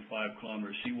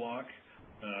 1.5-kilometer seawalk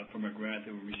from a grant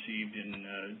that we received in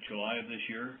July of this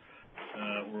year.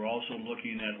 We're also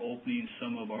looking at opening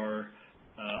some of our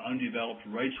undeveloped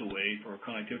rights-of-way for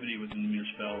connectivity within the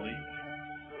municipality,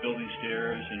 building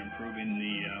stairs and improving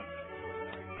the...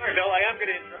 Sorry, Bill, I am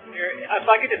going to interrupt here. If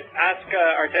I could just ask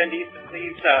our attendees to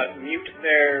please mute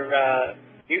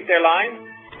their line.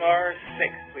 Star 6,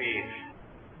 please.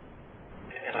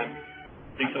 And I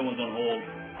think someone's on hold.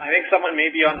 I think someone may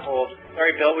be on hold.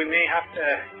 Sorry, Bill, we may have to...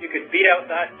 You could beat out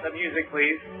the music,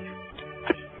 please.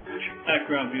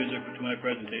 Background music to my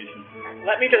presentation.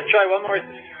 Let me just try one more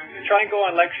thing. Try and go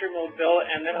on lecture mode, Bill,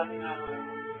 and then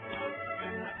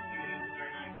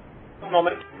one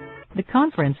moment. The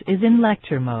conference is in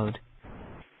lecture mode.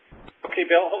 Okay,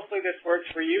 Bill, hopefully this works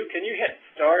for you. Can you hit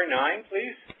star 9,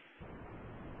 please?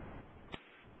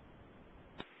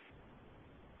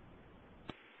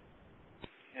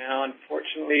 Now,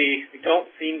 unfortunately, we don't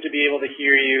seem to be able to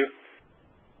hear you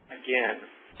again.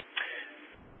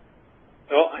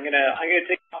 So I'm gonna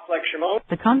take off lecture mode.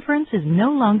 The conference is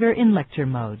no longer in lecture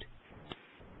mode.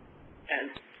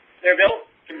 And there, Bill.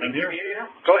 I'm here.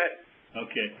 Go ahead.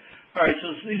 Okay. All right. So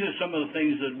these are some of the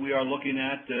things that we are looking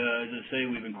at. As I say,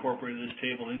 we've incorporated this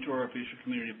table into our official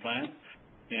community plan,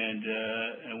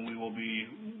 and we will be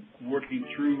working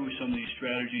through some of these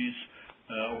strategies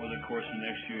over the course of the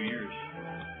next few years.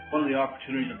 One of the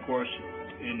opportunities, of course,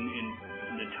 in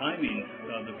the timing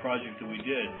of the project that we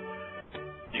did,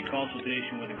 the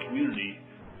consultation with the community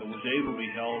was able to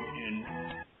be held in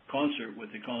concert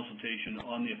with the consultation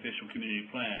on the official community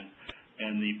plan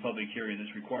and the public hearing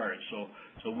that's required.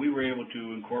 So we were able to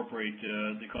incorporate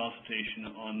the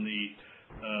consultation on the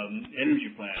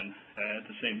energy plan at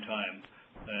the same time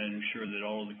and ensure that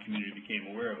all of the community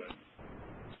became aware of it.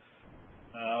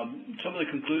 Some of the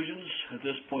conclusions at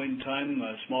this point in time,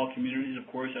 small communities,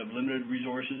 of course, have limited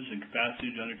resources and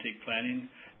capacity to undertake planning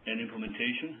and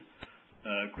implementation.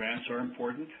 Grants are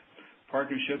important.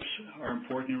 Partnerships are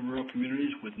important in rural communities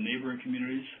with neighboring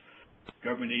communities,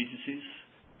 government agencies,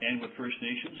 and with First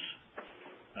Nations.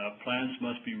 Plans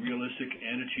must be realistic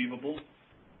and achievable.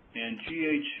 And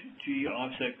GHG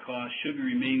offset costs should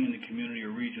remain in the community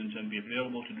or regions and be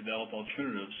available to develop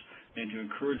alternatives and to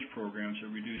encourage programs that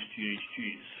reduce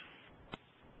GHGs.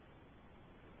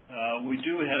 We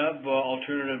do have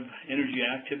alternative energy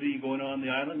activity going on the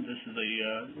island. This is a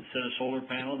set of solar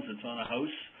panels that's on a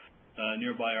house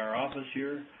nearby our office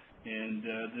here, and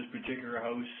this particular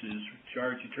house is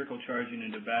trickle charging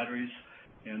into batteries,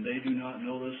 and they do not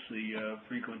notice the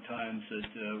frequent times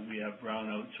that we have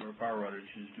brownouts or power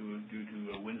outages due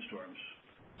to windstorms.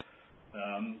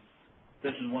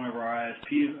 This is one of our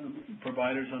ISP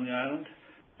providers on the island,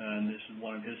 and this is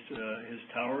one of his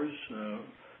towers,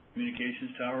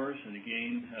 communications towers, and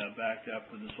again, backed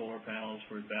up with the solar panels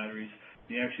for his batteries.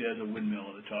 He actually has a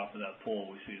windmill at the top of that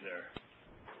pole we see there.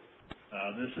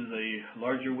 This is a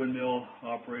larger windmill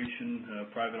operation,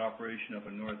 private operation up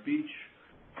in North Beach,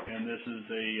 and this is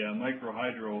a micro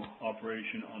hydro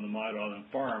operation on the Mud Island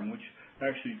Farm, which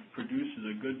actually produces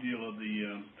a good deal of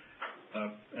the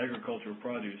agricultural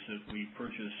produce that we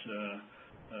purchase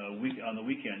on the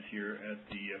weekends here at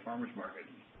the farmers market.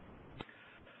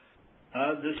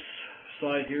 This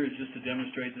slide here is just to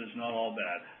demonstrate that it's not all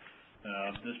bad.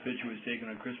 This picture was taken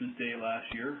on Christmas Day last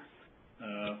year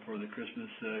for the Christmas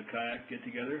kayak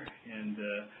get-together, and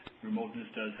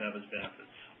remoteness does have its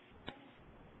benefits.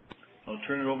 I'll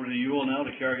turn it over to you all now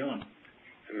to carry on.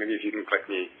 And maybe if you can click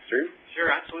me through.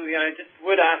 Sure, absolutely. And I just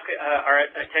would ask our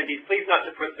attendees please not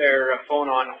to put their phone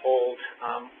on hold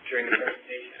during the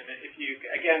presentation. And if you,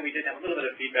 again, we did have a little bit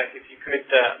of feedback. If you could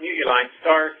mute your line,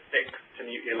 star 6 to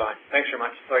mute your line. Thanks very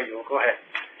much. Sorry, you will go ahead.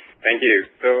 Thank you.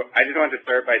 So I just wanted to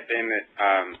start by saying that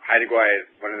Haida Gwaii is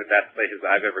one of the best places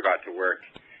I've ever got to work.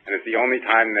 And and it's the only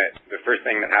time that the first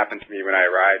thing that happened to me when I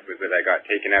arrived was that I got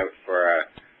taken out for a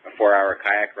 4-hour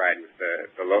kayak ride with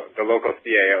the local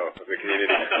CAO of the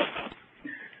community.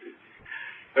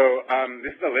 So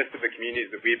this is a list of the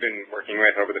communities that we've been working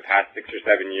with over the past 6 or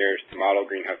 7 years to model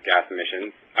greenhouse gas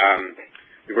emissions.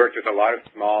 We've worked with a lot of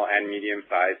small and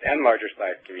medium-sized and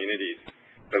larger-sized communities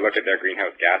to look at their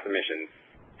greenhouse gas emissions.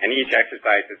 And each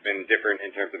exercise has been different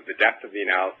in terms of the depth of the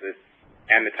analysis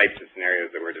and the types of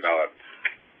scenarios that were developed.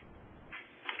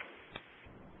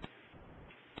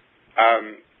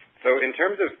 So in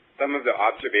terms of some of the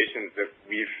observations that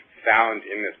we've found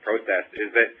in this process is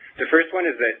that the first one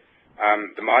is that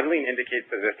the modeling indicates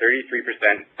that the 33%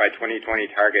 by 2020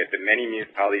 target that many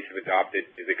municipalities have adopted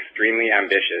is extremely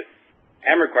ambitious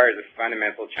and requires a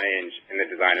fundamental change in the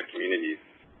design of communities.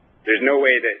 There's no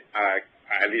way that,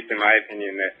 at least in my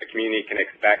opinion, that a community can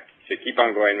expect to keep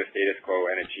on going with status quo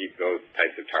and achieve those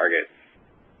types of targets.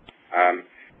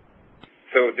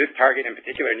 So this target in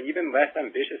particular, and even less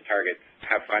ambitious targets,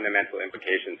 have fundamental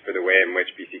implications for the way in which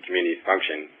BC communities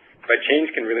function. But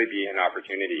change can really be an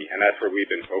opportunity, and that's where we've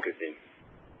been focusing.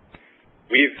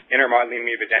 In our modeling,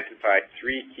 we've identified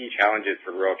 3 key challenges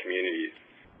for rural communities.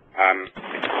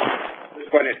 This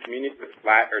one is communities with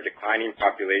flat or declining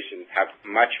populations have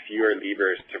much fewer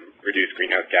levers to reduce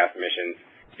greenhouse gas emissions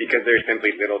because there's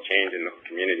simply little change in those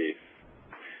communities.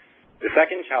 The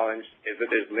second challenge is that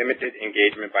there's limited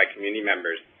engagement by community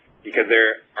members because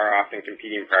there are often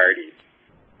competing priorities.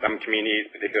 Some communities,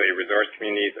 particularly resource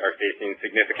communities, are facing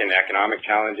significant economic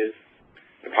challenges.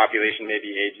 The population may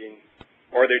be aging,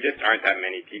 or there just aren't that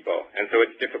many people. And so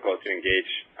it's difficult to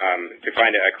engage, to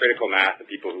find a critical mass of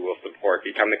people who will support,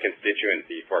 become the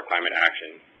constituency for climate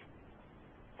action.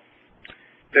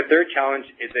 The third challenge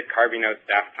is that carving out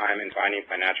staff time and finding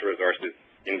financial resources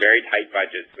in very tight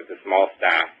budgets with a small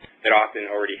staff that often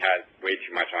already has way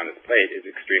too much on its plate is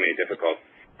extremely difficult.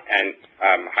 And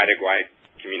Haida Gwaii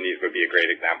communities would be a great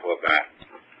example of that.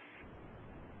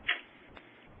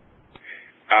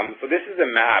 So this is a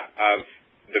map of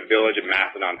the village of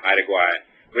Macedon, Haida Gwaii,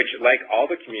 which, like all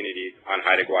the communities on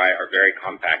Haida Gwaii, are very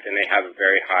compact and they have a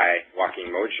very high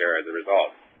walking mode share as a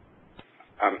result.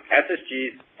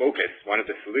 SSG's focus, one of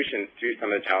the solutions to some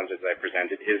of the challenges I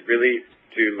presented, is really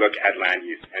to look at land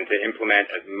use and to implement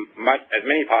as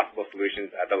many possible solutions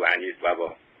at the land use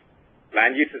level.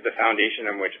 Land use is the foundation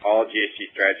on which all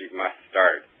GHG strategies must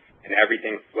start, and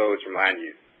everything flows from land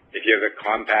use. If you have a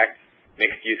compact,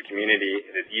 mixed-use community,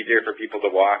 it is easier for people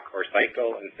to walk or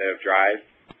cycle instead of drive.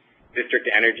 District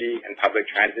energy and public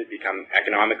transit become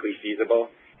economically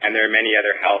feasible, and there are many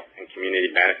other health and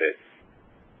community benefits.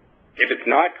 If it's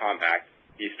not compact,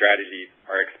 these strategies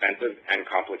are expensive and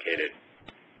complicated.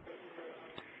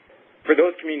 For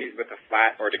those communities with a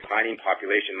flat or declining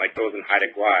population, like those in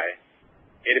Haida Gwaii,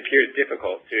 it appears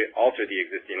difficult to alter the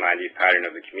existing land use pattern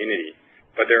of the community,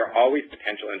 but there are always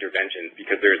potential interventions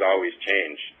because there is always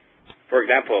change. For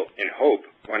example, in Hope,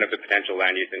 one of the potential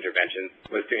land use interventions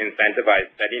was to incentivize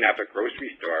setting up a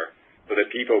grocery store so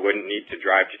that people wouldn't need to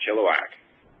drive to Chilliwack.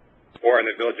 Or in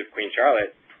the village of Queen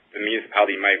Charlotte, the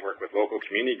municipality might work with local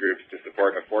community groups to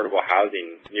support affordable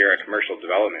housing near a commercial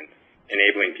development,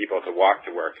 enabling people to walk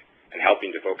to work and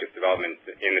helping to focus development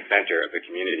in the center of the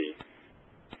community.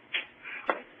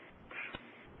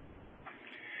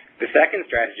 The second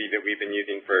strategy that we've been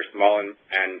using for small and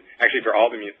actually for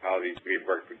all the municipalities we've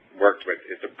worked with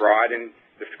is to broaden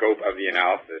the scope of the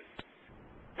analysis.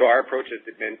 So our approach has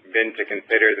been to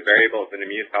consider the variables that a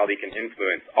municipality can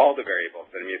influence, all the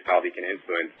variables that a municipality can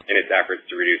influence in its efforts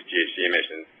to reduce GHG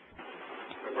emissions.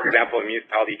 For example, a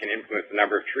municipality can influence the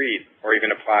number of trees or even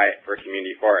apply for a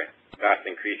community forest, thus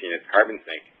increasing its carbon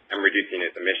sink and reducing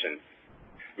its emissions.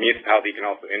 A municipality can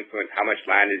also influence how much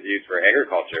land is used for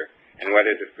agriculture and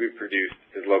whether the food produced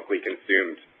is locally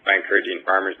consumed by encouraging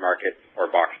farmers markets or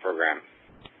box programs.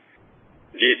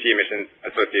 GHG emissions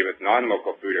associated with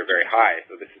non-local food are very high,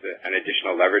 so this is an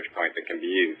additional leverage point that can be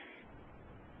used.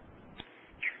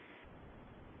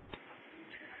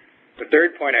 The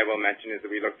third point I will mention is that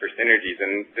we look for synergies,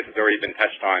 and this has already been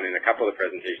touched on in a couple of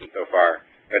presentations so far,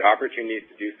 but opportunities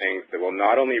to do things that will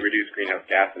not only reduce greenhouse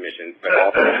gas emissions, but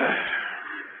also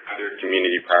other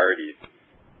community priorities.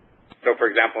 So, for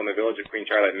example, in the village of Queen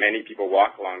Charlotte, many people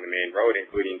walk along the main road,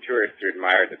 including tourists who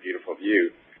admire the beautiful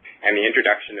view. And the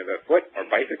introduction of a foot or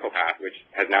bicycle path, which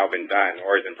has now been done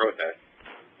or is in process,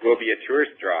 will be a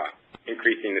tourist draw,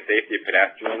 increasing the safety of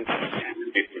pedestrians and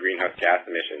reducing greenhouse gas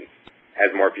emissions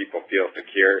as more people feel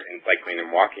secure in cycling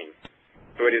and walking.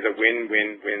 So it is a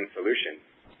win-win-win solution.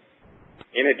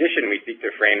 In addition, we seek to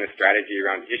frame the strategy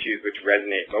around issues which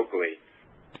resonate locally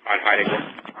on Haida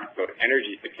Gwaii, both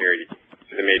energy security,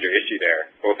 is a major issue there,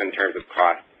 both in terms of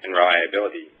cost and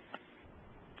reliability.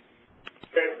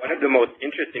 One of the most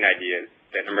interesting ideas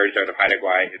that emerged out of Haida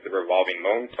Gwaii is the revolving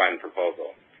loan fund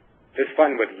proposal. This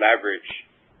fund would leverage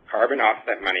carbon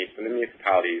offset money from the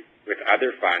municipalities with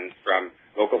other funds from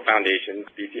local foundations,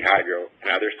 BC Hydro,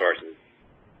 and other sources.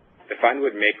 The fund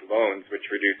would make loans which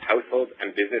reduce household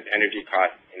and business energy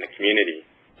costs in the community.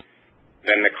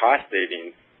 Then the cost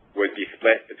savings would be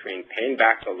split between paying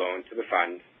back the loan to the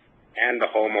fund and the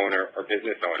homeowner or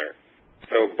business owner.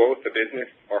 So both the business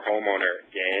or homeowner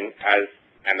gain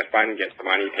and the fund gets the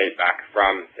money paid back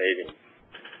from savings.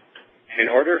 In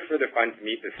order for the fund to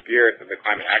meet the spirit of the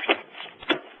climate action,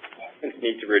 governments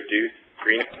need to reduce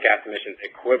greenhouse gas emissions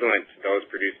equivalent to those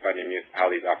produced by the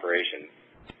municipality's operations,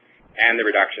 and the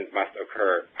reductions must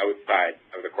occur outside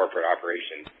of the corporate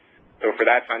operations. So for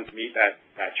that fund to meet that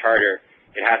charter,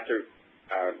 it has to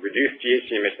reduce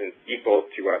GHG emissions equal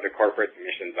to what the corporate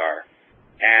emissions are,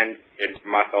 and it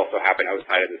must also happen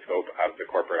outside of the scope of the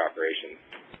corporate operations.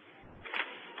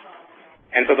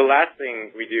 And so the last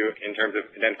thing we do in terms of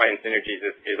identifying synergies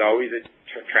is always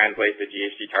translate the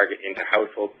GHG target into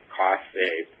household cost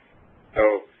saved.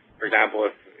 So, for example,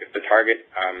 if the target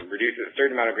reduces a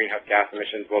certain amount of greenhouse gas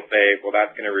emissions, we'll say, well,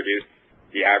 that's going to reduce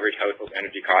the average household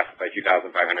energy cost by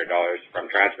 $2,500 from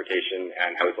transportation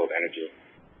and household energy.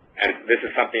 And this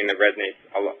is something that resonates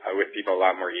with people a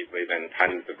lot more easily than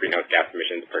tons of greenhouse gas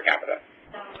emissions per capita.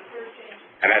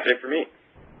 And that's it for me.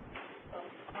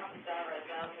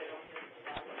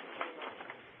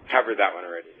 Covered that one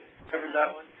already. Covered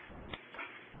that one.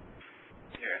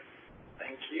 Here.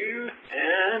 Thank you.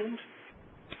 And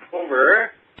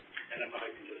over. And if I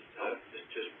can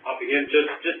just popping in,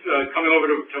 coming over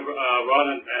to Ron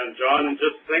and John,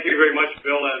 just thank you very much,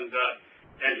 Bill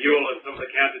and Yule, and some of the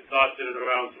candid thoughts in and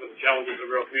around some of the challenges of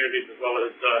rural communities, as well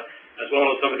as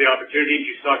some of the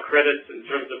opportunities. You saw credits in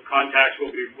terms of contacts.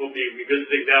 We'll be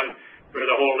revisiting them for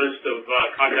the whole list of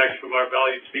contacts from our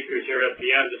valued speakers here at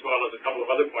the end, as well as a couple of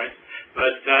other points.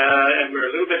 But and we're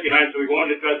a little bit behind, so we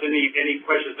won't address any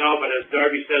questions now. But as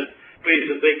Darby says, please,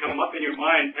 as they come up in your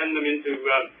mind, pen them into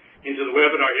the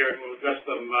webinar here, and we'll address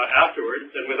them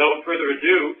afterwards. And without further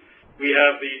ado, we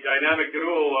have the dynamic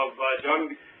duo of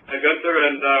John Gunther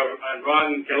and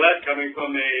Ron Gillette coming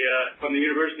from the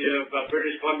University of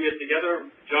British Columbia together.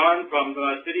 John from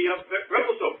the city of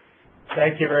Revelstoke.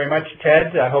 Thank you very much,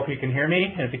 Ted. I hope you can hear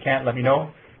me. And if you can't, let me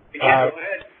know. We can. Go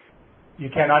ahead. You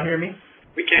cannot hear me?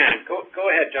 We can. Go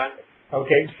ahead, John.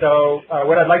 Okay. So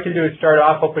what I'd like to do is start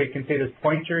off. Hopefully you can see this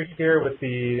pointer here with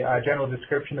the general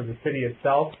description of the city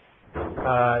itself.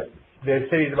 The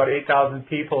city is about 8,000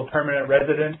 people, permanent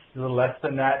residents, a little less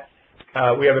than that.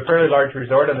 We have a fairly large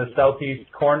resort on the southeast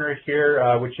corner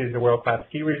here, which is a world-class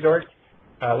ski resort.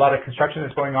 A lot of construction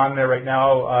is going on there right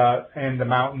now, and the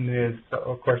mountain is,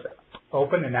 of course,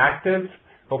 open and active,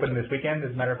 open this weekend,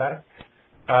 as a matter of fact.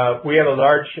 We have a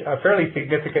fairly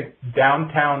significant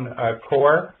downtown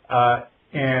core,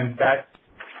 and that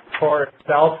core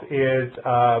itself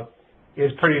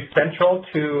is pretty central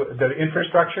to the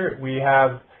infrastructure. We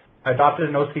have adopted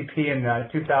an OCP in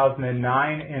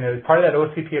 2009, and as part of that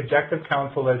OCP Objective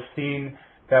Council has seen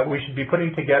that we should be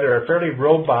putting together a fairly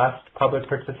robust public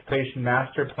participation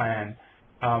master plan.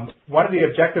 One of the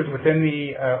objectives within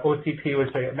the OCP was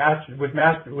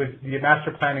the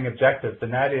master planning objectives,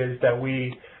 and that is that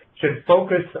we should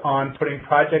focus on putting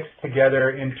projects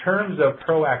together in terms of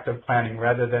proactive planning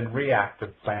rather than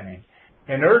reactive planning.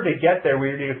 In order to get there, we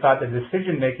really thought the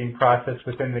decision-making process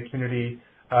within the community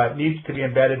needs to be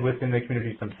embedded within the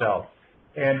communities themselves.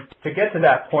 And to get to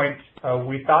that point,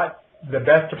 we thought the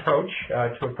best approach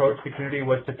to approach the community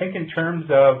was to think in terms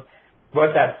of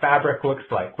what that fabric looks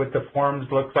like, what the forms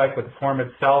look like, what the form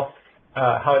itself,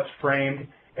 how it's framed.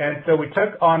 And so we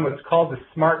took on what's called the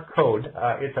SMART code.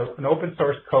 It's an open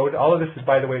source code. All of this,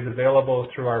 by the way, is available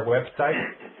through our website.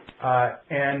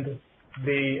 And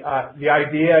the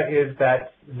idea is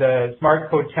that the SMART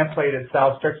code template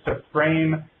itself starts to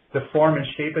frame the form and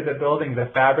shape of the building,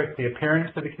 the fabric, the appearance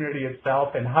of the community itself,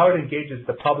 and how it engages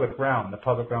the public realm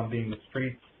being the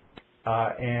streets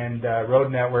and road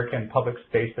network and public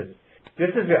spaces.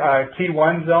 This is a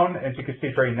T1 zone. As you can see,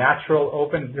 it's very natural,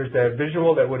 open. There's a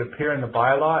visual that would appear in the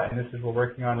bylaw, and this is what we're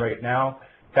working on right now.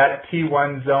 That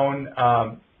T1 zone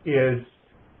is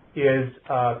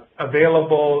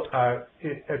available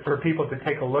for people to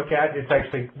take a look at. It's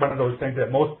actually one of those things that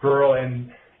most rural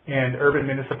and urban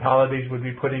municipalities would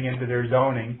be putting into their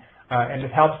zoning, and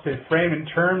it helps to frame in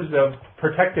terms of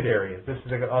protected areas. This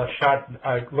is a shot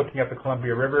looking at the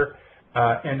Columbia River,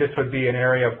 and this would be an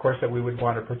area, of course, that we would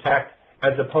want to protect,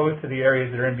 as opposed to the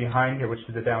areas that are in behind here, which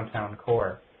is the downtown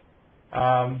core.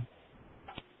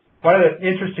 One of the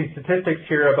interesting statistics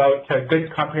here about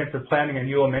good comprehensive planning, and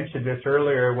Yul mentioned this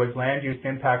earlier, was land use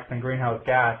impacts on greenhouse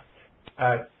gas.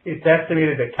 It's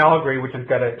estimated that Calgary, which has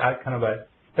got a kind of a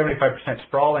 75%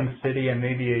 sprawling city and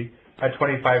maybe a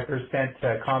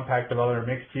 25% compact development or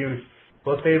mixed use,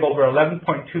 will save over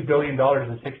 $11.2 billion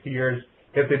in 60 years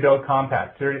if they build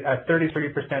compact, a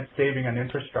 33% saving on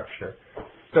infrastructure.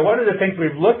 So one of the things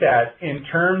we've looked at in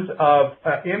terms of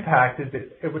impact is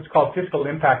what's called fiscal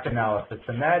impact analysis,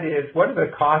 and that is what are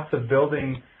the costs of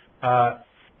building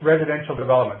residential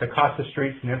development, the cost of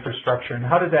streets and infrastructure, and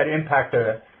how does that impact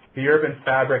the urban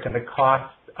fabric and the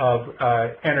cost of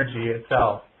energy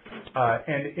itself.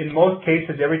 And in most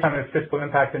cases, every time a fiscal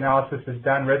impact analysis is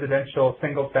done, residential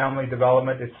single-family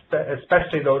development,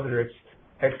 especially those that are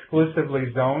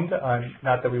exclusively zoned,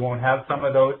 not that we won't have some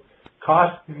of those,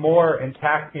 cost more in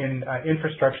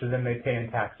infrastructure than they pay in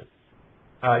taxes.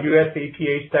 U.S.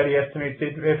 EPA study estimates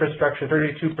infrastructure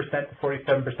 32% to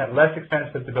 47% less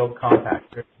expensive to build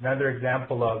compact. There's another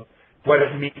example of what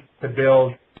it means to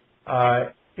build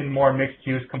in more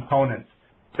mixed-use components.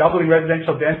 Doubling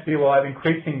residential density while have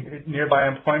increasing nearby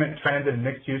employment, transit, and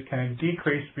mixed use can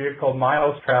decrease vehicle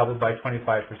miles traveled by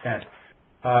 25%.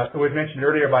 It was mentioned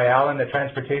earlier by Alan that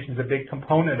transportation is a big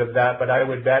component of that, but I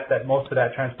would bet that most of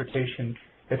that transportation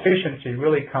efficiency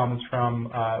really comes from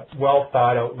well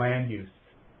thought out land use.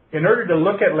 In order to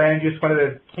look at land use, one of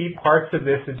the key parts of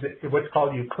this is what's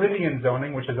called Euclidean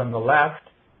zoning, which is on the left,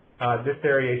 this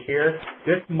area here.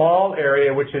 This mall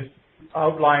area, which is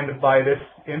outlined by this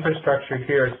infrastructure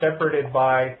here, is separated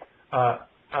by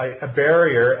a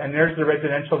barrier, and there's the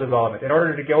residential development. In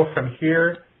order to go from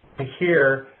here to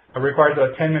here, it requires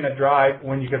a 10-minute drive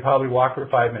when you could probably walk for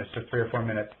 5 minutes, just 3 or 4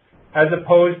 minutes. As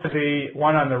opposed to the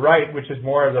one on the right, which is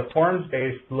more of the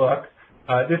forms-based look,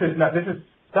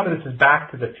 some of this is back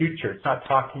to the future. It's not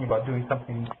talking about doing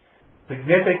something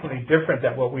significantly different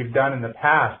than what we've done in the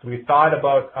past. We thought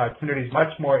about communities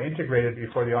much more integrated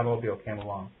before the automobile came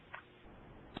along.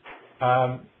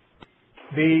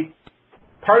 The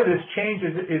part of this change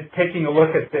is taking a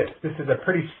look at this. This is a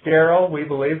pretty sterile, we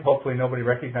believe, hopefully nobody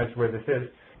recognizes where this is,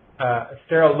 a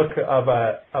sterile look of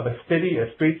a city, a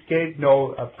streetscape,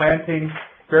 no planting,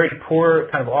 very poor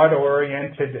kind of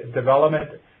auto-oriented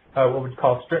development, what we'd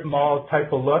call strip mall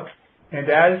type of look. And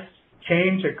as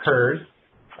change occurs,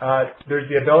 there's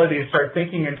the ability to start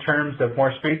thinking in terms of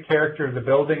more street character of the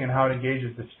building and how it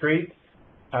engages the street,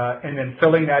 and then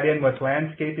filling that in with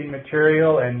landscaping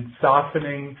material and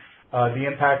softening the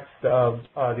impacts of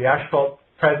the asphalt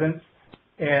presence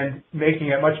and making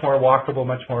it much more walkable,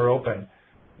 much more open.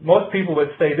 Most people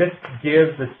would say this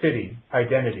gives the city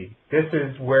identity. This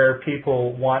is where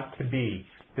people want to be.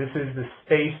 This is the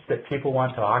space that people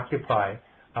want to occupy,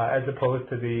 as opposed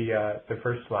to the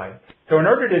first slide. So in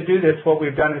order to do this, what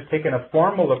we've done is taken a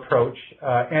formal approach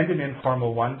and an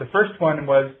informal one. The first one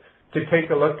was to take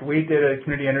a look. We did a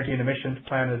community energy and emissions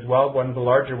plan as well, one of the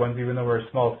larger ones, even though we're a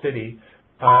small city,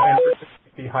 and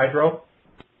the hydro.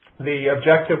 The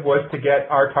objective was to get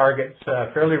our targets,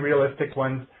 fairly realistic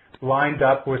ones, lined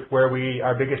up with where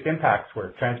our biggest impacts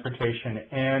were, transportation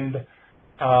and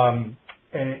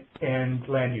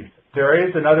land use. There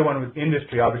is another one with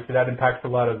industry. Obviously, that impacts a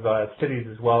lot of cities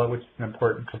as well, which is an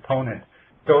important component.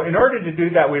 So in order to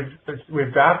do that,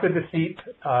 we've drafted the SEEP,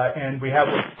 and we have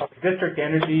district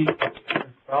energy as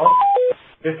well.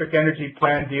 District energy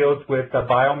plan deals with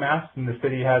biomass, and the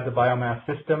city has a biomass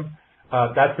system.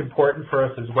 That's important for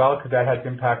us as well because that has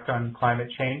impact on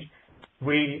climate change.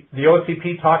 The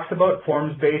OCP talks about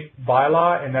forms-based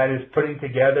bylaw, and that is putting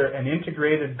together an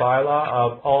integrated bylaw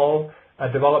of all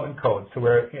development codes. So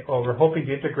we're hoping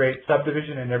to integrate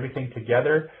subdivision and everything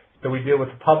together, so we deal with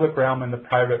the public realm and the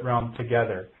private realm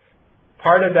together.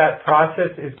 Part of that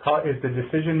process is the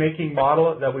decision-making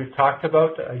model that we've talked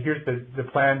about. Here's the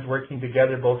plans working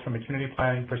together, both from a community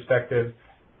planning perspective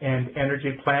and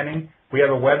energy planning. We have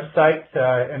a website,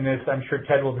 and this, I'm sure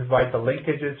Ted will provide the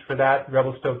linkages for that,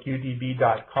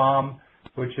 revelstokeudb.com,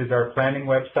 which is our planning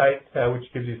website, which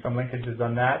gives you some linkages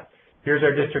on that. Here's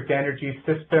our district energy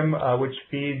system, which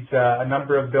feeds a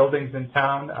number of buildings in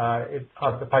town.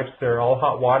 The pipes there are all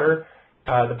hot water.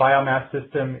 The biomass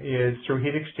system is through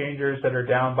heat exchangers that are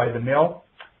down by the mill,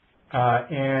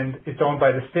 and it's owned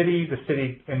by the city. The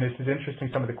city, and this is interesting,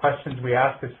 some of the questions we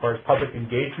ask as far as public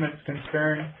engagement is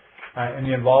concerned, and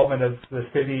the involvement of the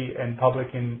city and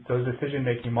public in those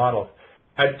decision-making models.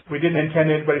 We didn't intend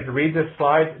anybody to read this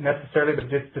slide necessarily, but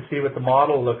just to see what the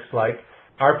model looks like.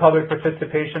 Our public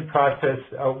participation process,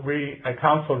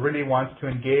 council really wants to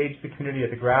engage the community at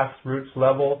the grassroots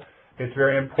level. It's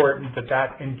very important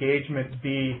that engagement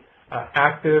be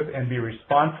active and be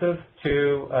responsive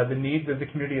to the needs of the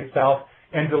community itself,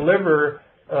 and deliver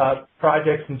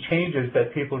projects and changes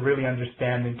that people really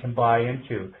understand and can buy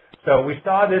into. So we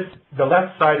saw this, the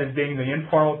left side as being the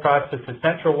informal process. The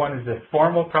central one is the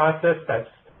formal process. That's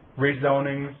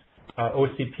rezonings,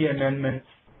 OCP amendments,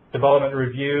 development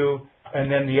review,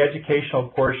 and then the educational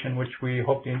portion, which we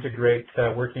hope to integrate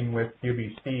working with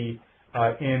UBC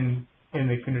in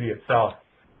the community itself.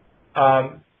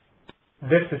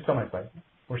 This is still my slide.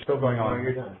 We're still going on. Oh,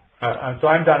 you're done. So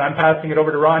I'm done. I'm passing it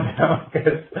over to Ron now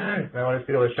because I want to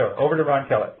see the show. Over to Ron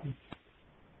Kellett.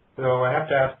 So I have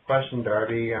to ask a question,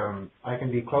 Darby. I can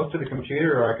be close to the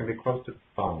computer or I can be close to the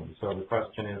phone. So the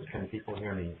question is, can people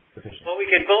hear me sufficiently? Well, we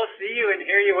can both see you and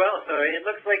hear you well, so it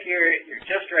looks like you're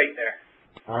just right there.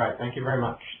 All right, thank you very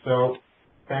much. So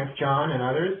thanks, John and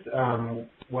others.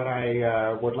 What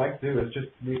I would like to do is just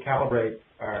recalibrate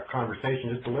our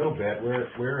conversation just a little bit.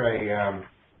 We're a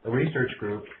research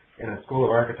group in a School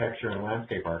of Architecture and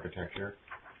Landscape Architecture,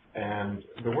 and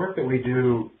the work that we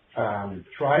do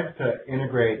tries to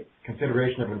integrate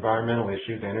consideration of environmental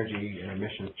issues, energy and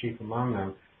emissions chief among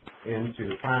them, into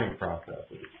the planning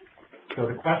processes. So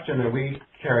the question that we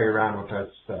carry around with us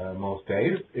most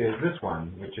days is this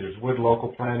one, which is, would local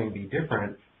planning be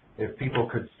different if people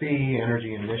could see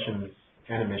energy emissions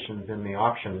in the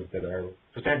options that are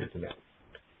presented to them?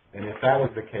 And if that was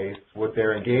the case, would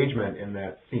their engagement in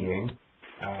that seeing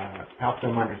help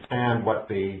them understand what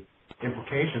the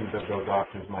implications of those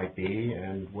options might be,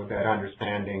 and would that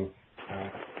understanding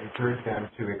encourage them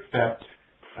to accept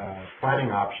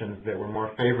planning options that were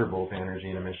more favorable to energy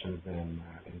and emissions than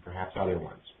perhaps other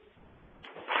ones?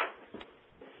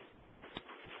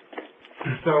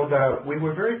 So we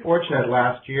were very fortunate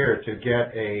last year to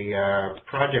get a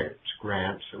project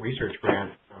grant, a research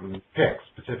grant from PICS,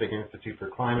 Pacific Institute for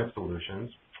Climate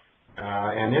Solutions,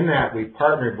 and in that we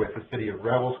partnered with the city of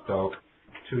Revelstoke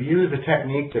to use a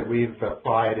technique that we've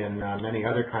applied in many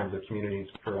other kinds of communities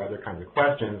for other kinds of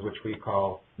questions, which we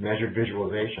call measured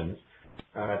visualizations,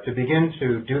 to begin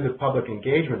to do the public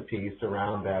engagement piece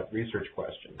around that research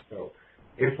question. So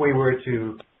if we were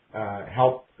to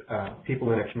help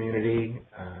people in a community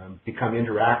become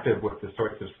interactive with the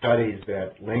sorts of studies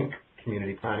that link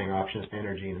community planning options to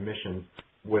energy and emissions,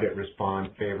 would it respond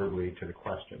favorably to the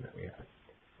question that we had?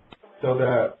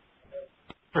 So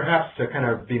perhaps to kind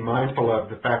of be mindful of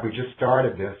the fact we just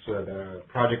started this, the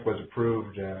project was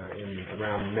approved in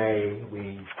around May.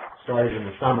 We started in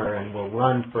the summer and will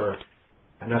run for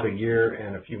another year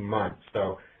and a few months.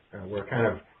 So we're kind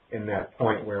of in that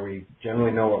point where we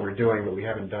generally know what we're doing, but we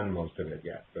haven't done most of it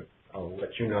yet. But I'll let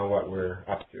you know what we're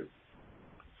up to.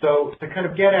 So to kind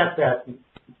of get at that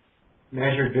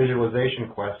measured visualization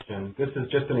question, this is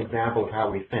just an example of how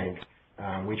we think.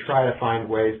 We try to find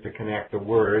ways to connect the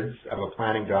words of a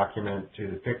planning document to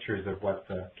the pictures of what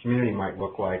the community might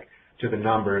look like, to the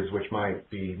numbers, which might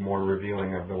be more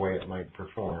revealing of the way it might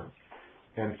perform.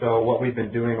 And so what we've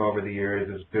been doing over the years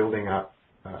is building up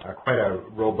quite a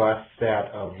robust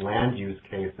set of land use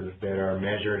cases that are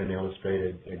measured and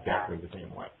illustrated exactly the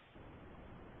same way.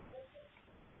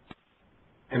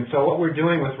 And so what we're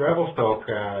doing with Revelstoke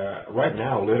right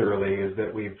now, literally, is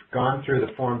that we've gone through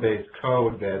the form-based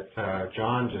code that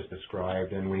John just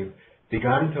described, and we've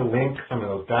begun to link some of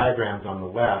those diagrams on the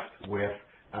left with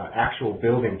actual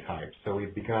building types. So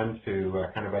we've begun to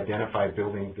kind of identify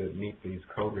buildings that meet these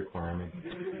code requirements.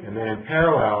 And then in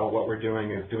parallel, what we're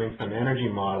doing is doing some energy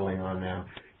modeling on them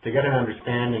to get an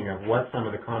understanding of what some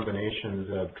of the combinations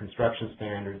of construction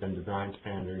standards and design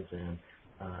standards and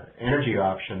energy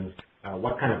options,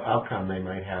 what kind of outcome they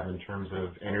might have in terms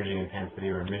of energy intensity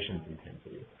or emissions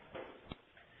intensity.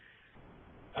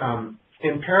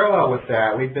 In parallel with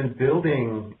that, we've been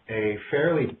building a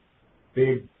fairly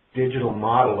big digital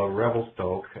model of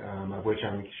Revelstoke, of which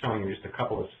I'm showing you just a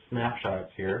couple of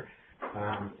snapshots here.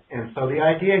 And so the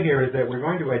idea here is that we're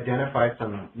going to identify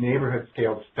some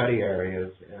neighborhood-scaled study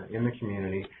areas in the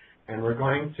community, and we're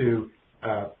going to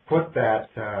put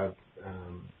that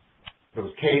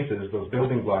those cases, those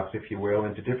building blocks, if you will,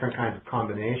 into different kinds of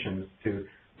combinations to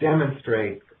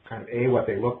demonstrate kind of A, what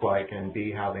they look like, and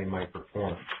B, how they might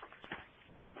perform.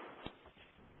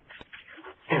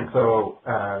 And so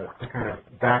to kind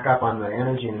of back up on the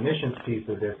energy and emissions piece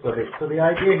of this, so the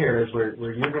idea here is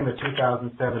we're using the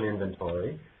 2007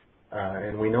 inventory,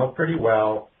 and we know pretty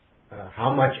well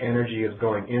how much energy is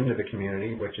going into the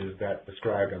community, which is that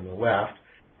described on the left.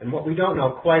 And what we don't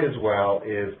know quite as well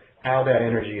is how that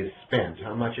energy is spent,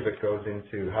 how much of it goes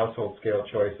into household scale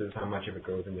choices, how much of it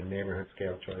goes into neighborhood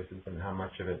scale choices, and how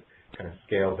much of it kind of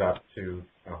scales up to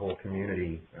a whole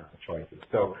community choices.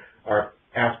 So our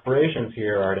aspirations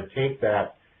here are to take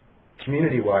that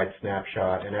community-wide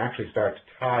snapshot and actually start to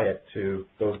tie it to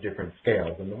those different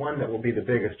scales. And the one that will be the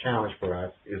biggest challenge for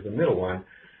us is the middle one,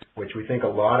 which we think a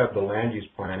lot of the land use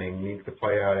planning needs to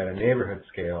play out at a neighborhood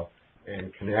scale,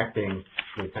 and connecting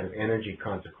the kind of energy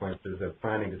consequences of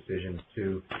planning decisions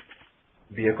to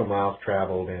vehicle miles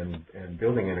traveled and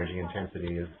building energy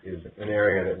intensity is an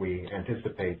area that we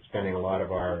anticipate spending a lot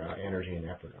of our energy and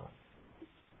effort on.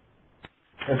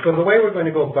 And so the way we're going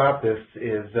to go about this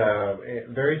is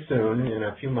very soon, in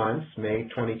a few months, May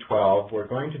 2012, we're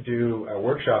going to do a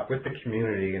workshop with the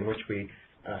community in which we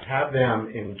have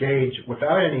them engage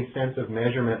without any sense of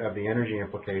measurement of the energy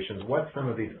implications, what some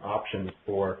of these options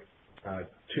for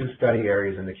two study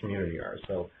areas in the community are.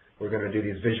 So we're going to do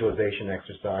these visualization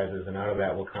exercises, and out of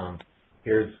that will come,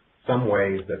 here's some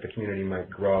ways that the community might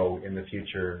grow in the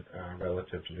future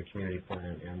relative to the community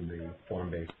plan and the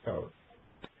form-based code.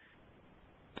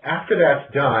 After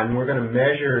that's done, we're going to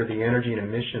measure the energy and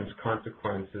emissions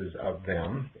consequences of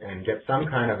them and get some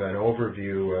kind of an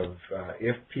overview of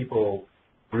if people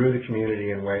grew the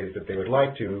community in ways that they would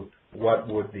like to, what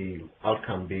would the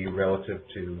outcome be relative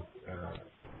to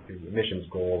emissions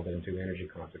goals and to energy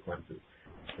consequences.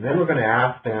 And then we're going to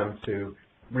ask them to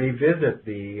revisit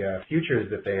the futures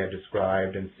that they had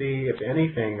described and see if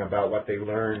anything about what they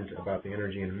learned about the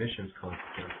energy and emissions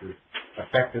consequences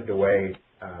affected the way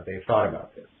they thought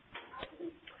about this.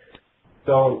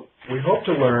 So we hope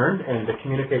to learn and to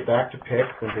communicate back to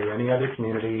PICS and to any other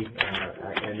community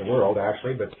in the world,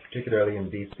 actually, but particularly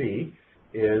in BC,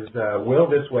 is will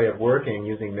this way of working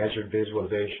using measured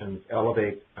visualizations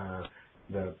elevate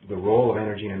the role of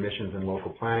energy and emissions in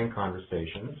local planning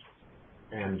conversations,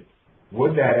 and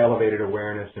would that elevated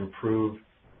awareness improve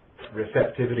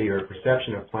receptivity or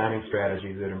perception of planning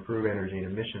strategies that improve energy and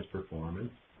emissions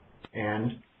performance,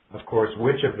 and of course,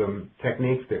 which of the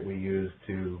techniques that we use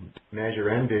to measure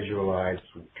and visualize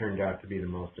turned out to be the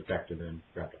most effective and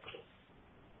replicable.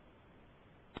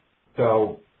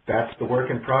 So that's the work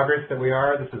in progress that we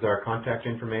are. This is our contact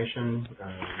information.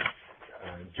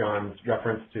 John's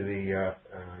reference to the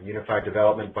Unified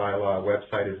Development Bylaw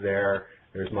website is there.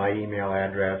 There's my email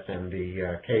address, and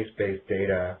the case-based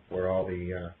data for all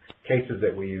the cases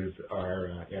that we use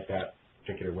are at that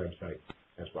particular website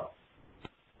as well.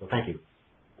 So thank you.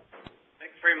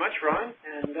 Very much, Ron.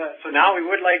 And so now we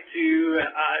would like to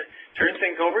turn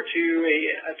things over to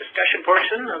a discussion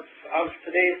portion of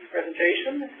today's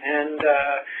presentation.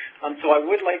 And so I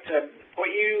would like to point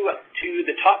you to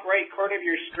the top right corner of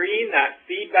your screen, that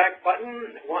feedback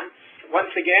button.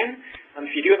 Once again,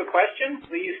 if you do have a question,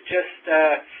 please just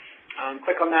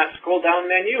click on that scroll down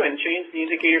menu and change the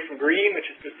indicator from green, which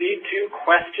is proceed to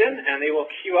question, and they will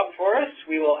queue up for us.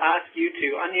 We will ask you to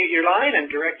unmute your line and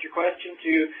direct your question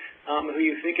to who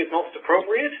you think is most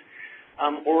appropriate,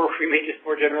 or we may just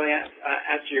more generally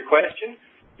answer your question.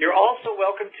 You're also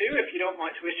welcome to, if you don't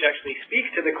wish to actually speak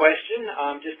to the question,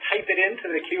 just type it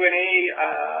into the Q&A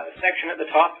section at the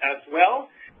top as well.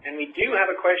 And we do have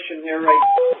a question there right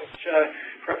now, which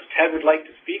perhaps Ted would like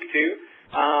to speak to.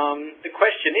 The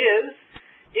question is,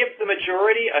 if the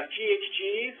majority of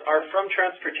GHGs are from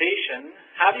transportation,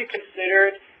 have you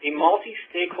considered a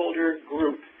multi-stakeholder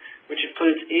group which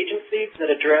includes agencies that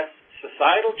address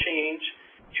societal change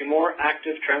to more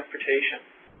active transportation?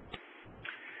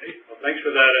 Okay, well, thanks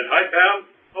for that. And hi, Pam.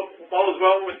 Hope all is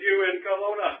well with you in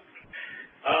Kelowna.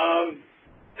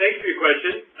 Thanks for your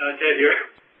question, Ted here.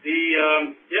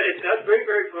 That's very,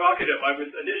 very provocative. I was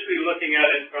initially looking at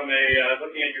it from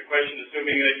looking at your question,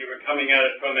 assuming that you were coming at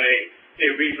it from a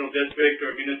regional district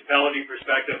or municipality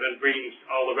perspective and bringing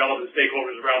all the relevant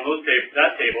stakeholders around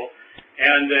that table.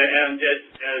 And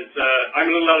as I'm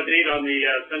a little out of date on the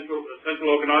Central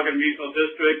Okanagan Regional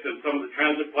District and some of the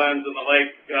transit plans and the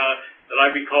like that I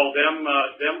recall them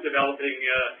developing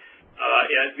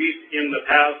at least in the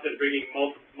past and bringing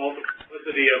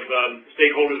multiplicity of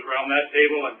stakeholders around that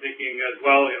table. I'm thinking as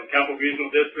well, Capital Regional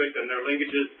District and their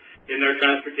linkages in their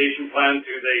transportation plan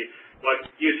to what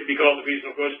used to be called the Regional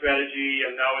Growth Strategy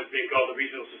and now is being called the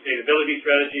Regional Sustainability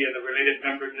Strategy, and the related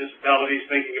member municipalities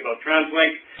thinking about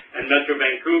TransLink and Metro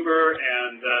Vancouver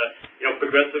and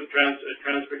progressive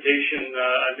transportation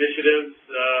initiatives.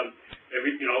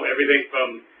 Everything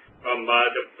from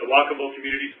the walkable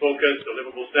communities focus, the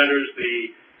livable centers, the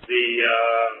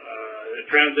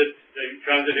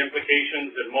transit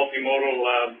implications and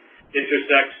multimodal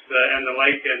intersects and the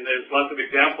like. And there's lots of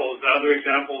other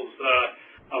examples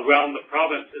around the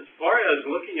province. As far as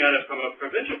looking at it from a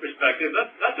provincial perspective,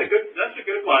 that's a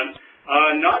good one.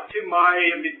 Not to my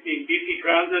BC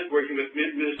Transit, working with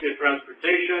Ministry of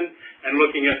Transportation and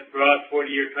looking at the broad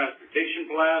 40-year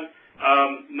transportation plan.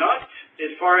 Not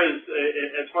as far as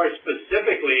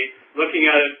specifically looking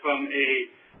at it from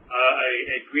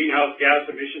a greenhouse gas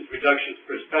emissions reductions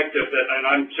perspective, and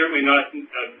I'm certainly not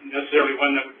necessarily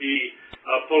one that would be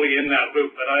fully in that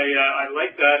loop, but I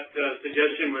like that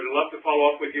suggestion. Would love to follow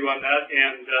up with you on that,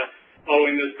 and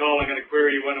following this call, I'm going to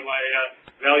query one of my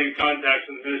valued contacts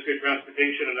in the Ministry of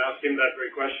Transportation and ask him that very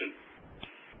question.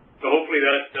 So hopefully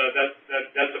that's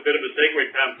a bit of a segue,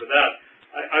 Pam, for that.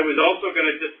 I was also going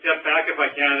to just step back if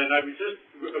I can, and I was just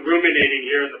ruminating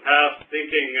here in the past,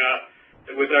 thinking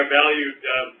with our valued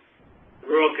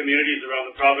rural communities around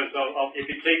the province.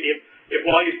 If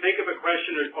while you think of a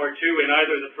question or two in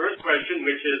either the first question,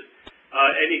 which is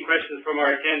any questions from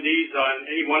our attendees on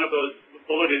any one of those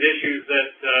bulleted issues that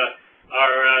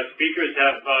our speakers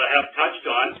have touched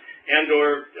on, and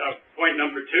or point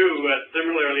number two,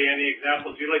 similarly, any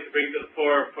examples you'd like to bring to the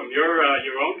fore from your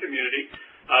own community,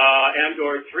 and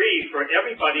or three, for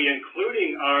everybody,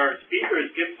 including our speakers,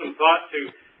 give some thought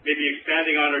to maybe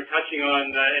expanding on or touching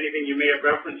on anything you may have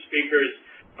referenced, speakers,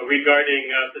 regarding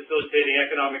facilitating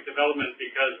economic development,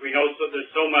 because we know there's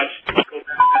so much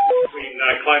between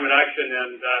climate action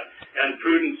and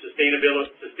prudent,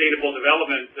 sustainable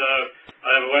development.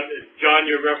 John,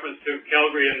 your reference to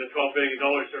Calgary and the $12 billion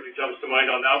certainly jumps to mind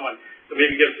on that one. So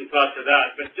maybe give some thought to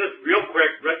that. But just real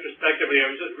quick, retrospectively,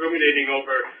 I was just ruminating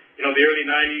over, the early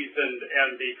 90s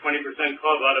and the 20%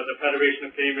 club out of the Federation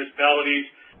of Canadian Municipalities.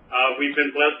 We've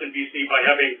been blessed in BC by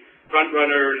having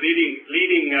front-runner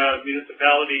leading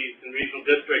municipalities and regional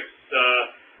districts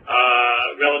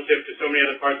relative to so many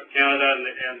other parts of Canada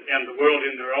and the world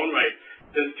in their own right.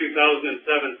 Since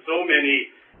 2007, so many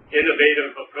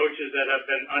innovative approaches that have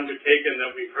been undertaken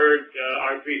that we've heard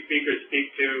our three speakers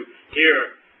speak to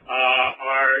here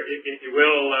are, if you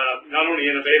will, not only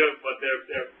innovative, but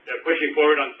they're pushing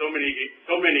forward on so many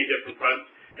different fronts,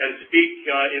 and speak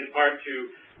in part to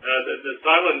the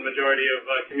silent majority of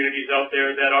communities out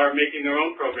there that are making their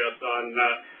own progress on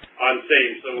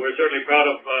same. So we're certainly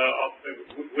proud of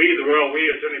the rural we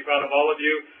are certainly proud of all of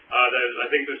you.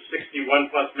 I think there's 61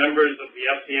 plus members of the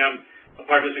FCM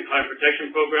Partners in Climate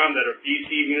Protection Program that are BC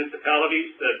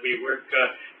municipalities that we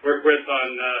work with on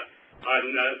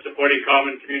supporting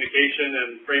common communication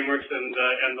and frameworks and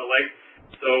the like.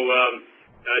 So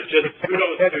just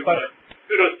kudos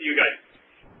to you guys.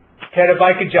 Ted, if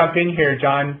I could jump in here,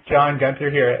 John Gunther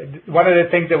here. One of the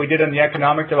things that we did on the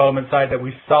economic development side that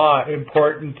we saw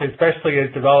important, especially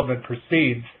as development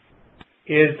proceeds,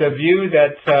 is the view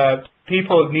that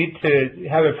people need to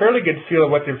have a fairly good feel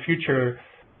of what their future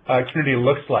community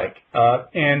looks like.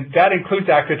 And that includes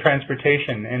active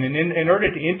transportation. And in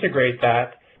order to integrate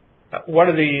that, one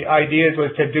of the ideas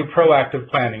was to do proactive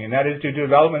planning, and that is to do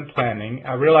development planning.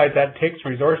 I realize that takes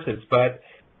resources, but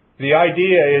the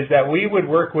idea is that we would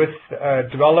work with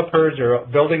developers or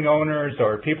building owners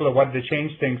or people that wanted to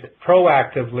change things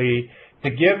proactively to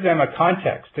give them a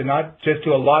context, to not just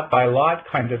do a lot-by-lot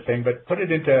kind of thing, but put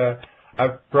it into a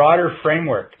broader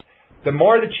framework. The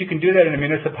more that you can do that in a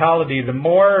municipality, the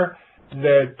more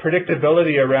the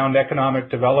predictability around economic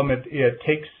development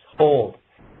takes hold.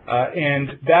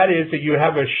 And that is that you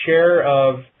have a share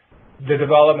of the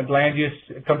development land use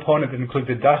component that includes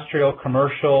industrial,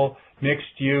 commercial,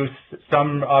 mixed use,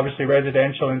 some obviously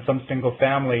residential and some single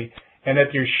family, and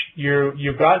that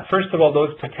you've got, first of all,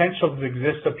 those potentials that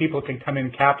exist so people can come in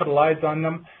and capitalize on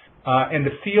them, and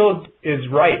the field is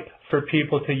ripe for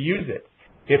people to use it.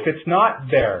 If it's not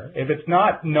there, if it's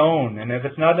not known, and if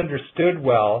it's not understood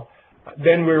well,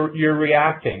 then you're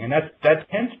reacting, and that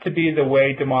tends to be the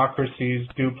way democracies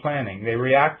do planning. They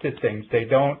react to things. They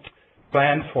don't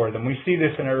plan for them. We see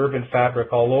this in our urban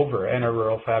fabric all over, and our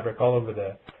rural fabric all over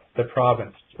the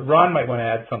province. Ron might want to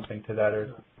add something to that, or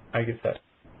I guess that's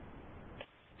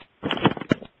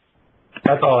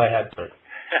all I had, sir.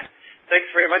 Thanks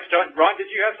very much, John. Ron, did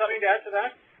you have something to add to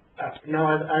that? No,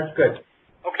 that's good.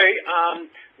 Okay,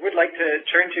 would like to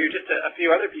turn to just a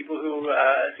few other people who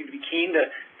seem to be keen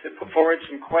to put forward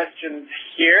some questions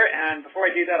here. And before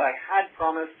I do that, I had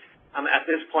promised at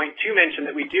this point to mention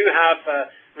that we do have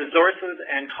resources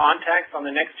and contacts on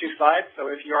the next two slides.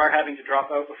 So if you are having to drop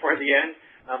out before the end,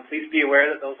 please be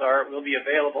aware that those will be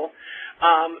available.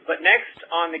 But next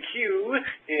on the queue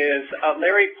is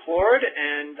Larry Plord,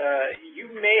 and you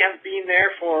may have been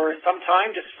there for some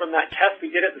time just from that test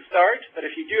we did at the start. But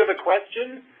if you do have a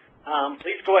question,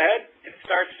 please go ahead, hit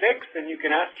 *6, and you can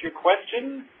ask your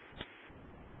question.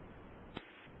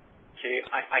 Okay,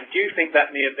 I do think that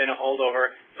may have been a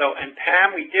holdover. So, and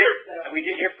Pam, we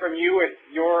did hear from you with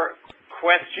your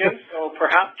question. So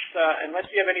perhaps, unless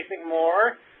you have anything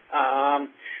more,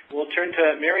 we'll turn to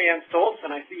Mary Ann Stoltz,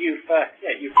 and I see you've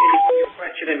finished your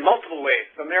question in multiple ways.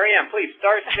 So Mary Ann, please,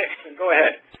 *6, and go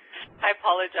ahead. I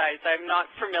apologize. I'm not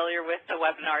familiar with the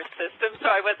webinar system, so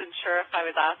I wasn't sure if I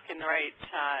was asking the right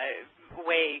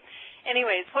way.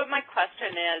 Anyways, what my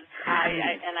question is,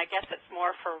 and I guess it's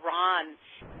more for Ron,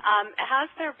 has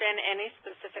there been any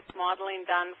specific modeling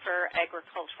done for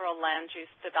agricultural land use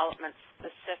development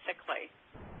specifically?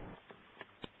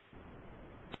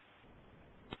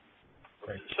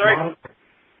 Sorry,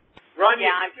 Ron,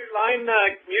 is your line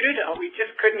muted? We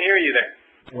just couldn't hear you there.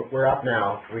 We're up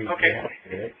now. Okay.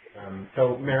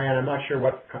 So, Marianne, I'm not sure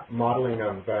what modeling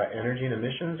of energy and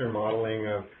emissions or modeling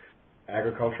of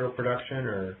agricultural production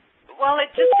or... Well,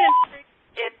 it just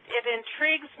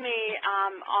intrigues me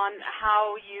on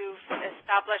how you've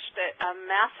established a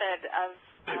method of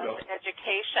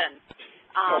education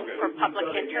for public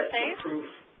interface.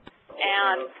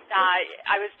 And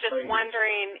I was just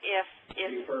wondering if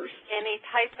any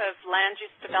type of land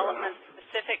use development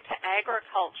specific to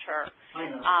agriculture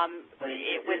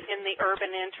within the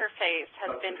urban interface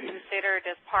has been considered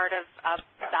as part of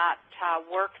that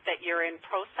work that you're in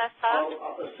process of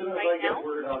right now?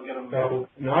 So,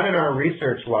 not in our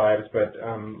research labs, but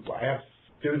I have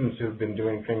students who've been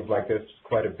doing things like this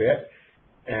quite a bit.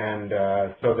 And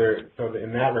so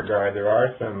in that regard, there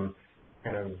are some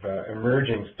kind of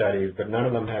emerging studies, but none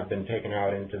of them have been taken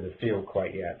out into the field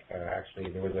quite yet.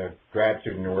 Actually, there was a grad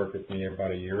student who worked with me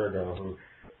about a year ago who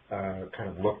kind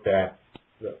of looked at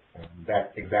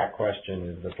that exact question,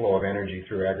 is the flow of energy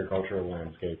through agricultural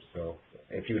landscapes. So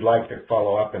if you'd like to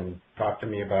follow up and talk to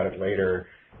me about it later,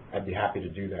 I'd be happy to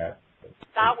do that.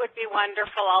 That would be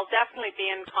wonderful. I'll definitely be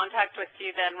in contact with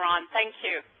you then, Ron. Thank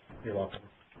you. You're welcome.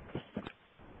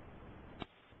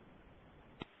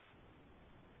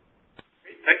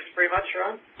 Thanks very much,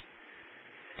 Ron.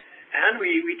 And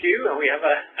we have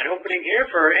an opening here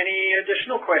for any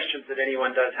additional questions that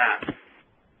anyone does have.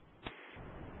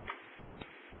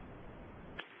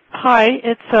 Hi,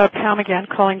 it's Pam again,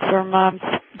 calling from,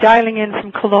 dialing in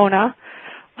from Kelowna.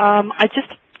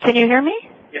 Can you hear me?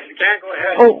 Yes, you can. Go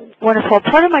ahead. Oh, wonderful.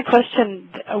 Part of my question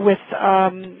with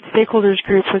stakeholders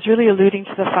groups was really alluding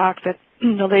to the fact that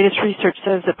the latest research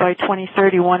says that by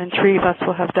 2030, 1 in 3 of us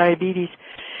will have diabetes.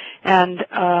 And,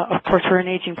 of course, we're an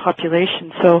aging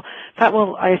population. So that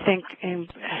will, I think,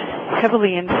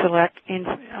 heavily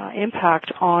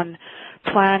impact on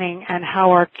planning and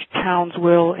how our towns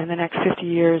will, in the next 50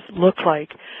 years, look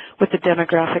like, with the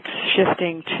demographics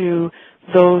shifting to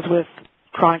those with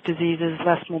chronic diseases,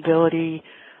 less mobility,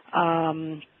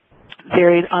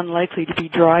 very unlikely to be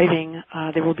driving.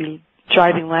 They will be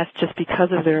driving less just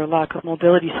because of their lack of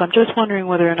mobility. So I'm just wondering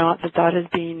whether or not that has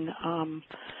been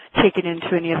taken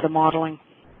into any of the modeling.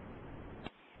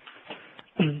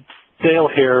 Dale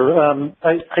here.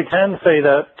 I can say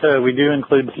that we do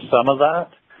include some of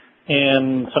that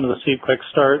in some of the See Quick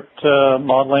Start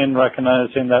modeling,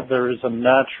 recognizing that there is a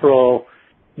natural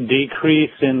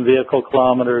decrease in vehicle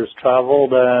kilometers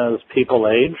traveled as people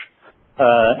age,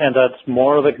 and that's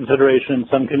more of a consideration in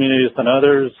some communities than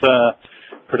others,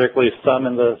 particularly some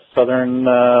in the southern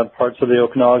parts of the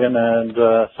Okanagan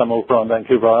and some over on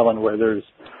Vancouver Island, where there's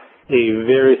a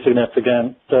very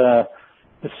significant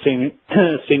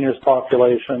seniors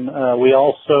population. We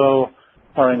also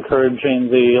are encouraging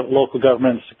the local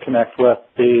governments to connect with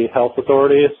the health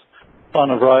authorities on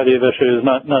a variety of issues,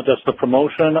 not just the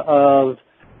promotion of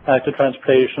active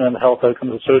transportation and the health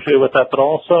outcomes associated with that, but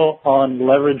also on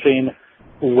leveraging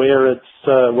where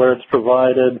it's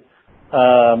provided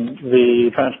the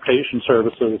transportation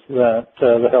services that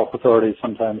the health authorities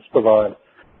sometimes provide.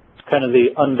 It's kind of the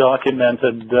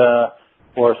undocumented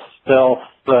or stealth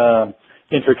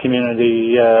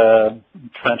intercommunity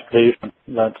transportation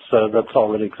that's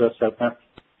already exists out there.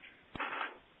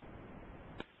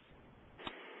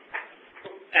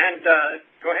 And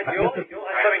go ahead, Joel.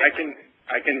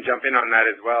 I can jump in on that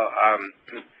as well.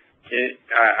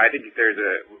 I think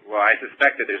I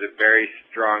suspect that there's a very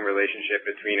strong relationship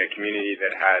between a community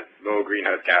that has low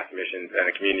greenhouse gas emissions and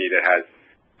a community that has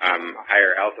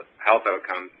higher health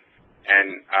outcomes.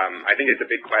 And I think it's a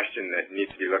big question that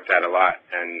needs to be looked at a lot.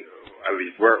 And at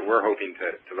least we're hoping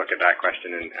to look at that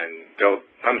question and build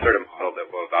some sort of model that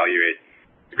will evaluate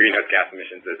the greenhouse gas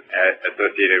emissions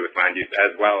associated with land use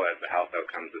as well as the health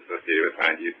outcomes associated with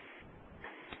land use.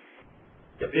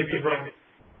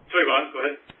 Sorry, Ron, go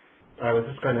ahead. I was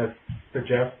just going to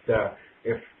suggest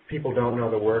if people don't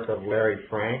know the work of Larry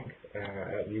Frank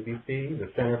at UBC, the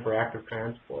Center for Active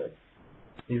Transport,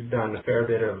 he's done a fair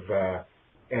bit of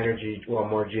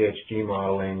more GHG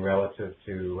modeling relative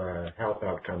to health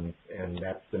outcomes, and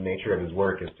that's the nature of his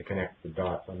work, is to connect the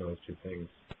dots on those two things.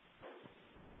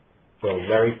 So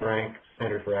Larry Frank,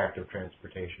 Center for Active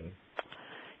Transportation.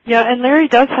 Yeah, and Larry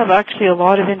does have actually a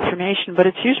lot of information, but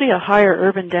it's usually a higher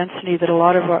urban density than a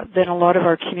lot of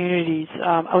our communities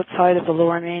outside of the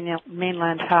Lower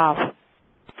Mainland have.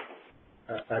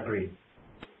 Agreed.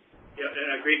 Yeah,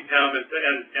 and agreed, Pam,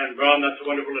 and Ron, that's a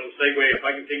wonderful little segue. If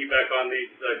I can piggyback on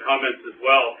these comments as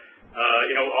well,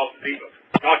 also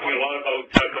talking a lot about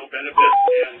health benefits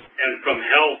and from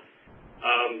health,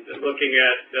 looking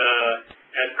at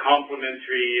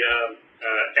complementary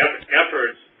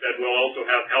efforts that will also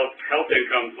have health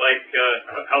incomes like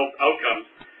health outcomes,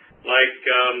 like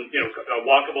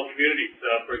walkable communities.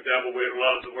 For example, we have a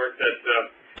lot of the work that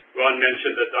Ron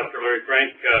mentioned that Dr. Larry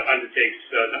Frank undertakes,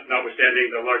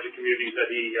 notwithstanding the larger communities that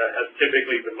he has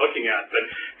typically been looking at. But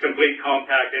complete,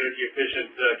 compact,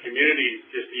 energy-efficient communities,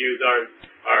 just to use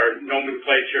our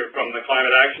nomenclature from the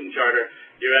Climate Action Charter,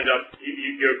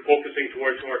 you're focusing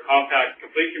towards more compact,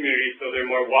 complete communities, so they're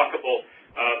more walkable,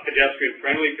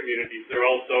 pedestrian-friendly communities.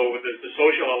 There's the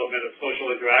social element of social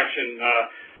interaction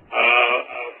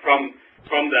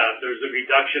from that. There's a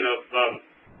reduction of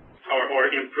or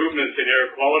improvements in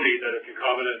air quality that are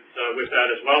concomitant with that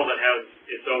as well, that has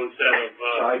its own set of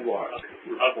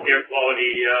air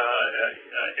quality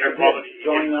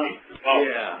Join up. as well.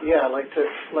 Yeah, like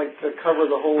to cover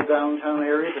the whole downtown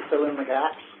area to fill in the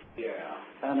gaps. Yeah.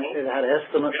 And it had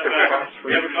estimates for costs.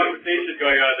 We have a conversation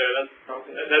going on there.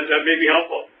 That may be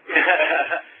helpful.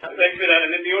 Thanks for that.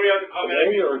 And then the only other comment.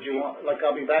 Today, or do you want,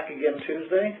 I'll be back again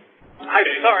Tuesday? I'm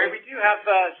sorry, we do have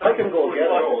I can go get it.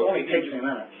 It only takes me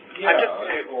minutes. I'm just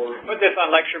going to put this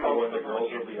on lecture mode.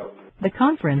 The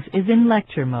conference is in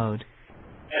lecture mode.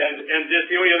 And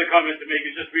just the only other comment to make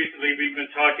is just recently we've been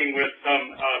talking with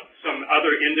some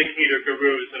other indicator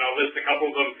gurus, and I'll list a couple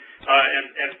of them.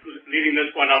 And leading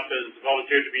this one up is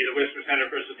volunteered to be the Whistler Center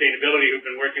for Sustainability, who've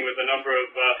been working with a number of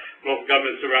local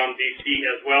governments around BC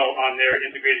as well on their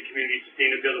integrated community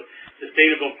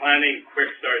sustainable planning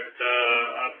quick start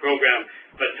program.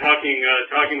 But talking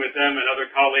with them and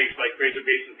other colleagues like Fraser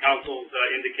Basin Council's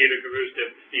indicator gurus,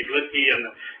 Steve Litkey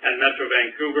and Metro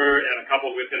Vancouver, and a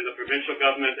couple within the provincial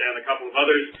government and a couple of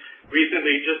others,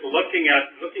 recently just looking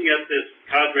at this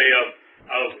cadre of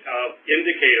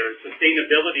indicators,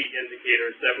 sustainability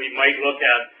indicators that we might look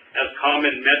at as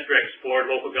common metrics for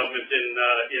local governments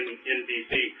in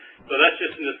BC. So that's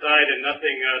just an aside and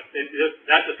nothing.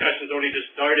 That discussion's only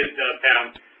just started,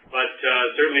 Pam. But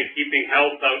certainly keeping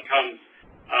health outcomes,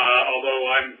 although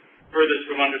I'm furthest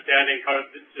from understanding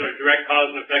direct cause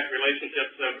and effect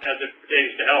relationships as it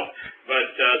pertains to health, but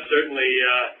certainly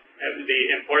the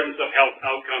importance of health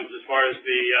outcomes as far as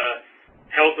the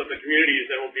health of the communities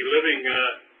that will be living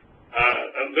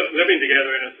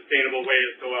together in a sustainable way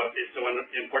is so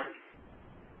important.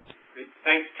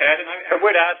 Thanks, Ted. And I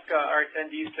would ask our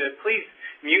attendees to please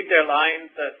mute their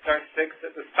lines at star 6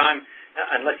 at this time.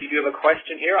 Unless you do have a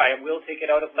question here, I will take it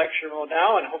out of lecture mode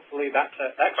now, and hopefully that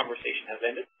conversation has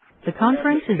ended. The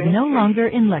conference is no longer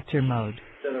in lecture mode.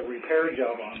 Did a repair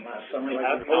job on last summer. We were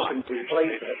hoping to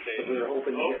replace it, so we were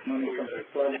hoping to get money from the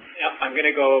flood. Yeah, I'm going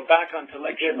to go back onto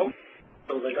lecture mode.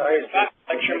 So the guys back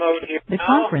lecture mode here. The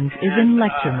conference is in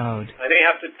lecture mode. I think I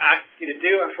have to ask you to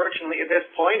do, unfortunately, at this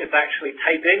point, is actually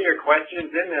type in your questions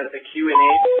in the Q&A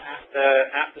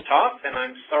at the top, and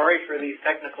I'm sorry for these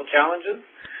technical challenges.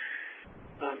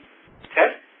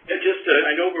 Ted? Yeah,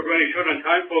 I know we're running short on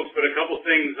time, folks, but a couple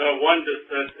things. One, just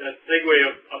a segue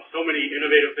of so many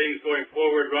innovative things going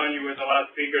forward. Ron, you were the last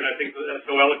speaker, and I think that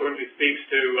so eloquently speaks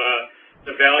to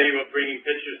the value of bringing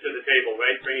pictures to the table,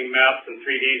 right? Bringing maps and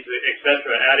 3Ds, et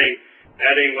cetera,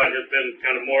 adding what has been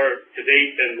kind of more to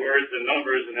date than words and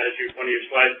numbers, and as one of your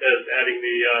slides says, adding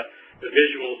the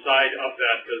visual side of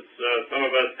that, because some of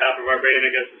us, half of our brain,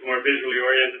 I guess, is more visually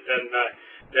oriented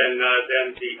than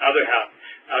the other half.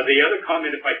 The other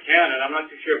comment, if I can, and I'm not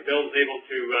too sure if Bill's able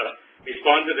to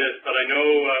respond to this, but I know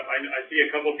I see a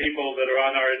couple people that are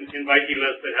on our invitee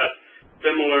list that have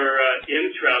similar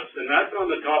interests, and that's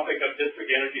on the topic of district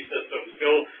energy systems.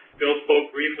 Bill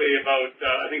spoke briefly about,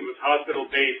 I think it was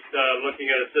hospital-based,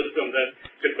 looking at a system that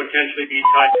could potentially be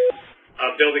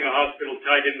tied, building a hospital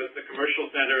tied in with the commercial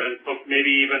center and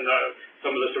maybe even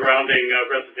some of the surrounding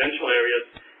residential areas.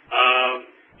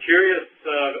 Curious,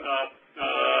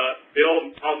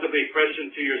 Bill, possibly a question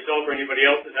to yourself or anybody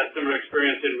else that has similar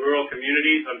experience in rural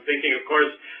communities. I'm thinking, of course,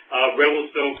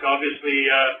 Revelstoke, obviously,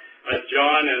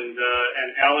 John and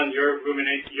Alan, you're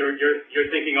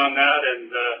thinking on that,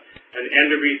 and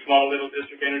Enderby, small little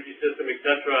district energy system, et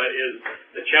cetera, is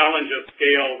the challenge of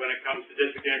scale when it comes to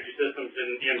district energy systems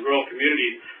in rural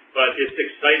communities. But it's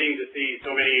exciting to see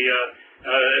so many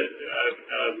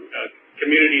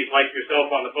communities like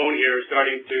yourself on the phone here are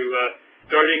starting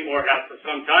or have for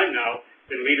some time now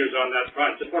been leaders on that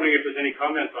front. Just wondering if there's any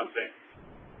comments on things.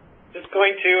 Just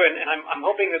going to, and I'm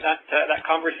hoping that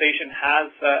conversation has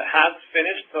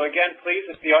finished. So again, please,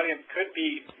 if the audience could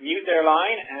mute their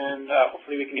line, and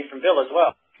hopefully we can hear from Bill as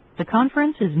well. The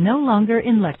conference is no longer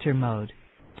in lecture mode.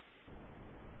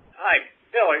 Hi,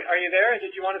 Bill, are you there?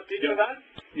 Did you want to speak to that?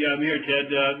 Yeah, I'm here, Ted.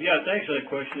 Thanks for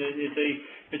that question.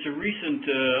 It's a recent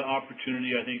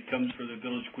opportunity, I think, comes for the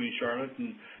Village of Queen Charlotte,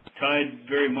 and tied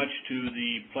very much to the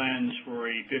plans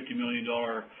for a $50 million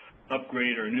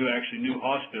upgrade or new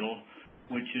hospital,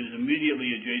 which is immediately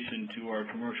adjacent to our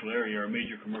commercial area, our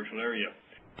major commercial area.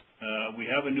 We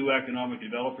have a new economic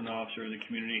development officer in the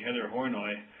community, Heather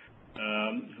Hornoy,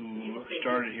 who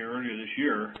started here earlier this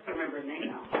year. I don't remember her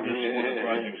name now. This is one of the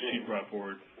projects she brought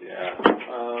forward. Yeah.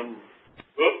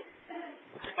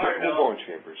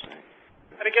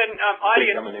 And again,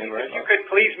 audience, if you could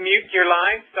please mute your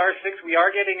line, *6. We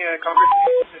are getting a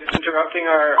conversation that is interrupting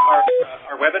our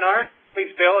webinar.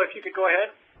 Please, Bill, if you could go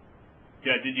ahead.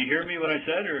 Yeah, did you hear me what I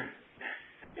said, or?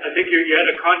 I think you had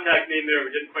a contact name there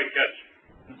we didn't quite catch.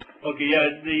 Okay, yeah,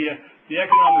 the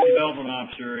economic development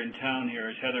officer in town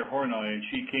here is Heather Hornoy, and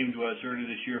she came to us earlier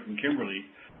this year from Kimberley,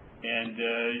 and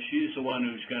she's the one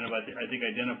who's kind of, I think,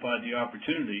 identified the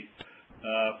opportunity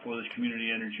for this community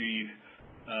energy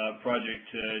project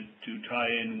to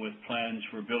tie in with plans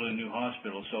for building a new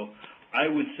hospital. So I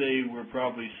would say we're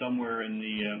probably somewhere in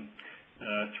the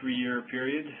 3-year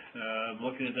period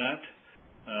looking at that,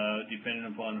 depending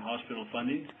upon hospital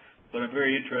funding. But I'm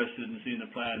very interested in seeing the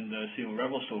plan, seeing what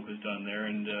Revelstoke has done there,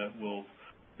 and we'll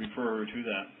refer her to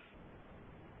that.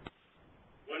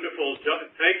 Wonderful.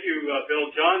 Thank you,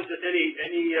 Bill. John, just any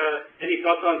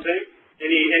thoughts on things?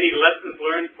 Any lessons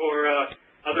learned for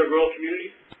other rural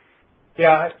communities?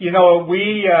 Yeah,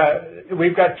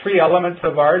 we've got 3 elements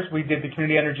of ours. We did the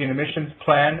Community Energy and Emissions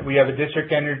Plan. We have a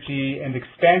District Energy and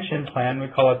Expansion Plan. We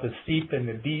call it the SEEP and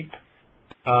the DEEP.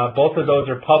 Both of those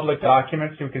are public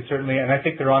documents. You can certainly, and I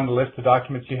think they're on the list of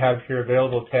documents you have here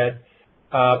available, Ted.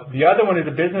 The other one is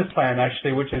a business plan,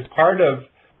 actually, which is part of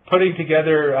putting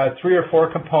together 3 or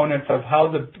 4 components of how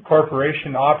the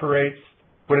corporation operates,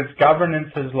 what its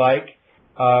governance is like,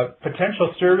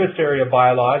 potential service area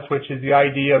bylaws, which is the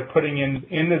idea of putting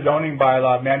in the zoning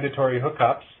bylaw mandatory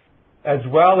hookups, as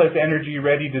well as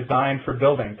energy-ready design for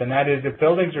buildings. And that is, if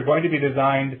buildings are going to be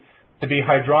designed to be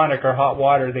hydronic or hot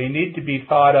water, they need to be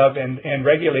thought of and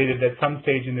regulated at some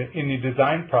stage in the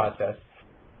design process.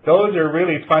 Those are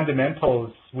really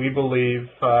fundamentals, we believe,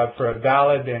 for a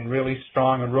valid and really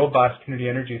strong and robust community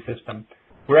energy system.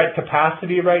 We're at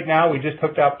capacity right now. We just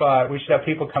hooked up, we should have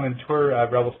people come and tour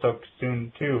Revelstoke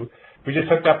soon too. We just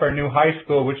hooked up our new high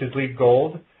school, which is LEED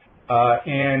Gold,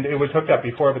 and it was hooked up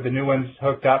before, but the new one's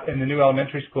hooked up, and the new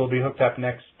elementary school will be hooked up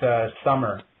next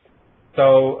summer.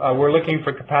 So we're looking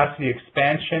for capacity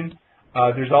expansion.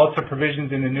 There's also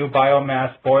provisions in the new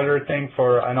biomass boiler thing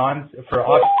for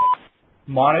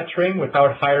monitoring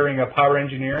without hiring a power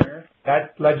engineer.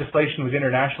 That legislation was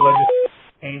international legislation,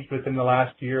 changed within the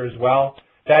last year as well.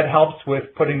 That helps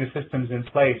with putting the systems in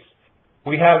place.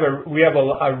 We have a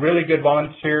really good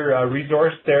volunteer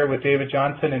resource there with David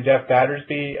Johnson and Jeff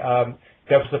Battersby.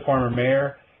 Jeff's the former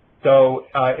mayor. So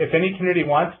if any community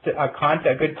wants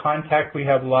a good contact, we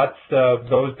have lots of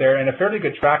those there, and a fairly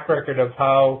good track record of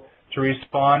how to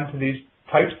respond to these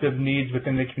types of needs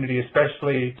within the community,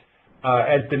 especially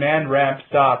as demand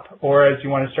ramps up or as you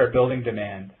want to start building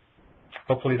demand.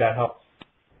 Hopefully that helps.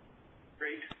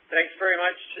 Great. Thanks very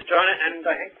much, John. And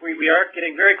I think we are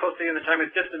getting very close to the end of the time.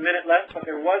 It's just a minute left, but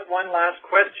there was one last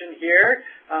question here.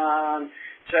 I'll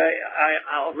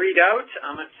read out.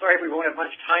 I'm sorry we won't have much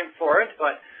time for it,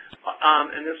 but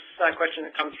and this question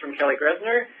that comes from Kelly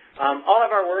Gresner. All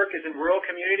of our work is in rural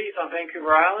communities on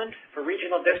Vancouver Island. For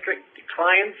regional district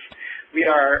clients, we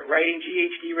are writing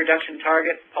GHG reduction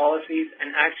targets, policies,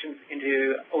 and actions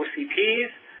into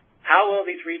OCPs. How will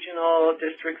these regional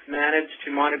districts manage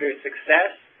to monitor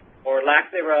success or lack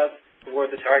thereof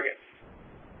toward the targets?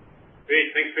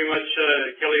 Great. Thanks very much,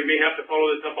 Kelly. We may have to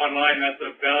follow this up online. That's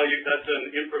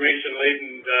an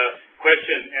information-laden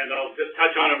question, and I'll just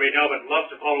touch on it right now, but I'd love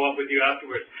to follow up with you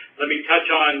afterwards. Let me touch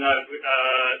on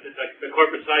the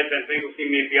corporate side. Ben Finkelstein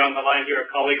may be on the line here, a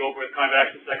colleague over at Climate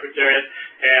Action Secretariat,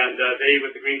 and they,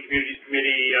 with the Green Communities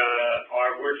Committee,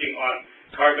 are working on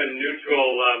carbon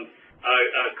neutral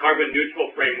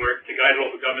framework to guide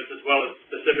local governments, as well as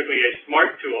specifically a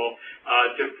SMART tool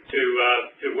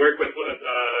to work with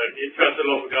interested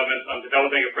local governments on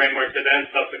developing a framework to then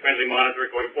subsequently monitor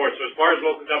it going forward. So as far as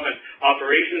local government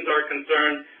operations are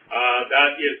concerned,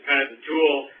 that is kind of the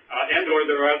tool and/or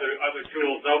there are other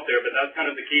tools out there, but that's kind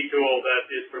of the key tool that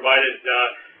is provided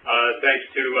thanks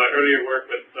to earlier work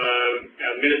with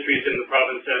ministries in the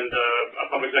province and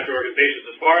public sector organizations.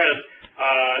 As far as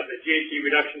the GHG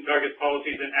reduction targets,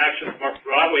 policies, and actions more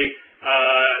broadly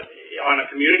on a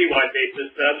community-wide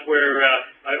basis, that's where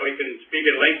we can speak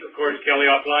at length, of course, Kelly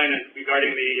offline, and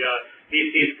regarding the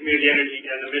BC's community energy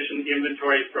and emission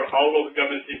inventories for all local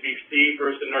governments in BC,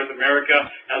 first in North America,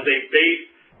 as a base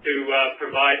to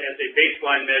provide as a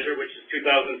baseline measure, which is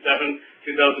 2007.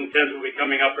 2010 will be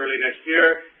coming up early next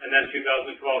year, and then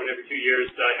 2012 and every 2 years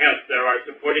hence. There are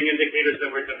supporting indicators that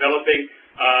we're developing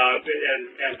and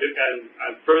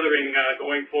furthering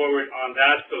going forward on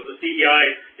that. So the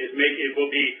CEI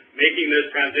will be making this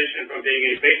transition from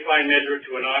being a baseline measure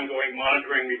to an ongoing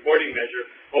monitoring reporting measure,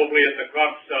 hopefully at the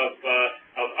crux of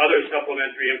other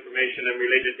supplementary information and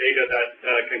related data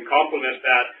that can complement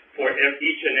that for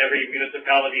each and every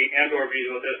municipality and or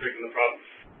regional district in the province.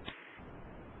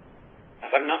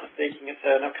 If I'm not mistaken, it's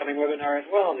an upcoming webinar as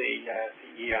well, the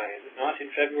CEI, is it not, in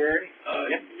February?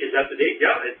 Is that the date?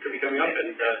 Yeah, it could be coming up,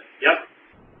 and yeah.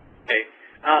 Okay,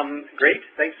 great,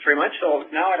 thanks very much. So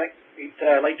now I'd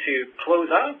like to close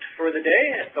out for the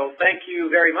day. So thank you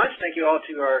very much. Thank you all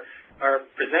to our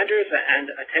presenters and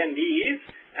attendees.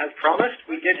 As promised,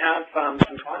 we did have some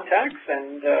contacts,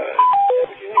 and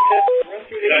would you like to run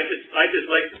through these? I'd just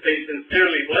like to say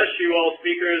sincerely, bless you all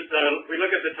speakers. We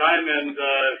look at the time, and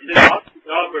you did an awesome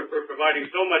job for providing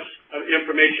so much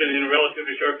information in a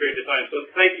relatively short period of time. So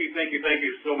thank you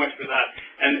so much for that.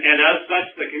 And as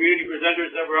such, the community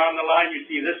presenters that were on the line, you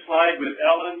see this slide with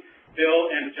Ellen, Bill,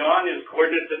 and John is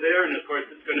coordinated there, and of course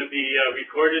it's going to be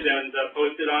recorded and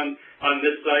posted on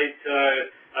this site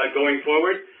going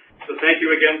forward. So thank you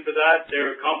again for that.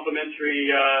 They're complimentary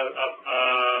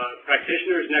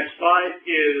practitioners. Next slide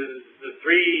is the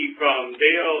three from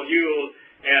Dale, Yule,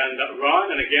 and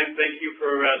Ron. And again, thank you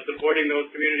for supporting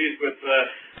those communities with the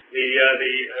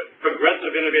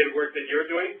progressive, innovative work that you're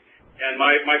doing. And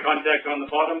my contact on the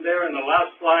bottom there. And the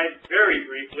last slide, very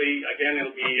briefly, again,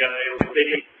 it'll be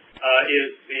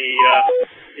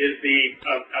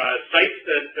sites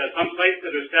that some sites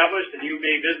that are established and you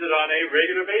may visit on a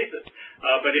regular basis.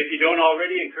 But if you don't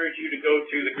already, encourage you to go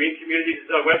to the Green Communities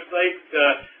website,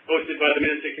 hosted by the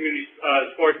Ministry of Community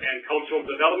Sport and Cultural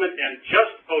Development, and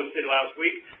just posted last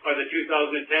week are the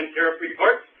 2010 tariff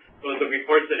reports. Those are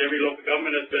reports that every local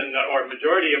government has been, or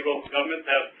majority of local governments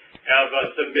have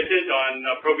submitted on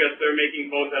progress they're making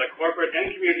both at a corporate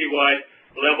and community-wide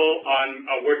level on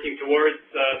working towards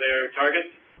their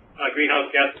targets, greenhouse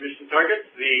gas emission targets.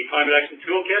 The Climate Action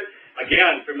Toolkit,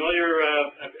 again,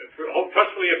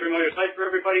 trustfully a familiar site for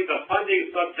everybody. The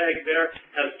funding subtag there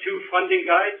has two funding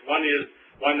guides. One is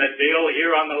one that Dale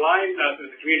here on the line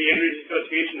through the Community Energy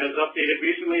Association has updated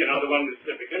recently, another one with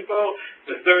Civic Info.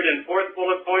 The third and fourth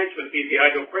bullet points with BC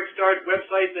Hydro Quick Start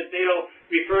website that Dale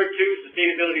referred to,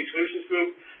 Sustainability Solutions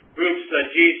Group's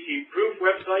GHG Proof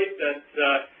website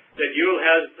that Yule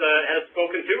has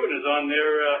spoken to and is on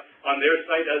their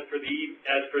site as per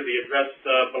the address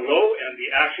below, and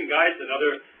the action guides and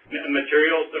other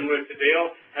material similar to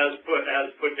Dale has put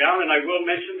down. And I will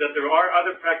mention that there are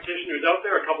other practitioners out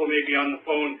there. A couple may be on the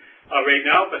phone right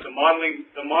now, but the modeling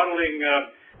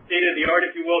state of the art,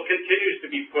 if you will, continues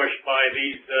to be pushed by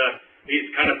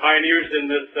these kind of pioneers in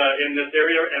this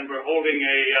area, and we're holding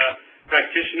a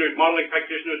modeling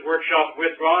practitioners workshop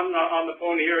with Ron on the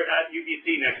phone here at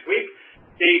UBC next week.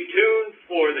 Stay tuned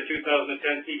for the 2010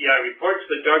 CEI reports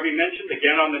that Darby mentioned.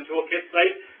 Again, on the toolkit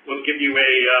site, we'll give you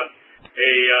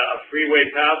a freeway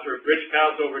pass or a bridge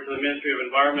pass over to the Ministry of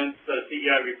Environment's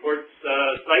CEI reports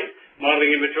site.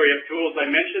 Modeling inventory of tools I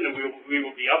mentioned, and we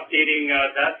will be updating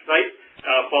that site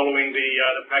following the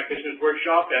practitioners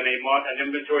workshop, and an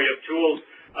inventory of tools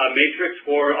matrix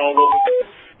for all local.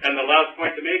 And the last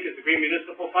point to make is the Green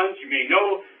Municipal Funds. You may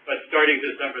know, but starting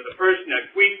December the 1st,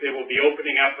 next week, they will be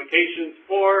opening applications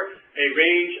for a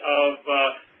range of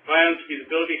plans,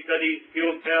 feasibility studies,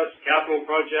 field tests, capital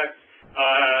projects,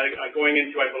 going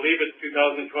into, I believe it's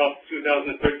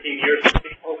 2012-2013 years.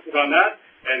 Posted on that,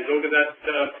 and go to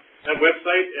that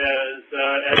website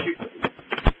as you.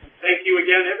 Thank you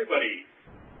again, everybody.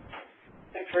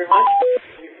 Thanks very much.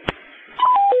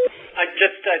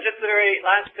 Just the very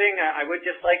last thing, I would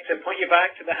just like to point you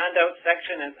back to the handout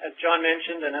section. As John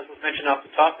mentioned, and as was mentioned off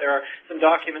the top, there are some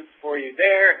documents for you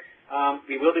there.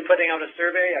 We will be putting out a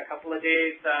survey a couple of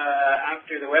days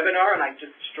after the webinar, and I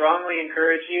just strongly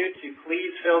encourage you to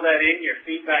please fill that in. Your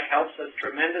feedback helps us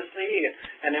tremendously,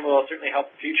 and it will certainly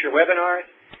help future webinars.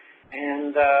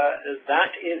 And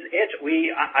that is it.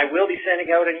 I will be sending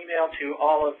out an email to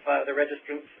all of the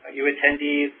registrants, you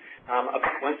attendees,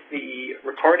 once the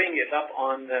recording is up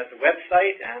on the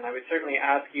website, and I would certainly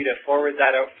ask you to forward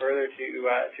that out further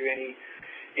to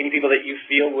any people that you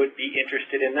feel would be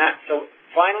interested in that. So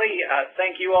finally,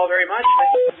 thank you all very much.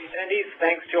 Thanks to the attendees.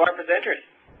 Thanks to our presenters.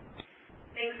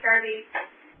 Thanks, Darby.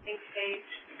 Thanks,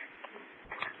 Paige.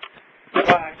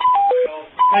 Bye.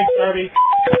 Thanks, Darby.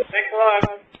 Thanks a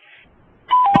lot.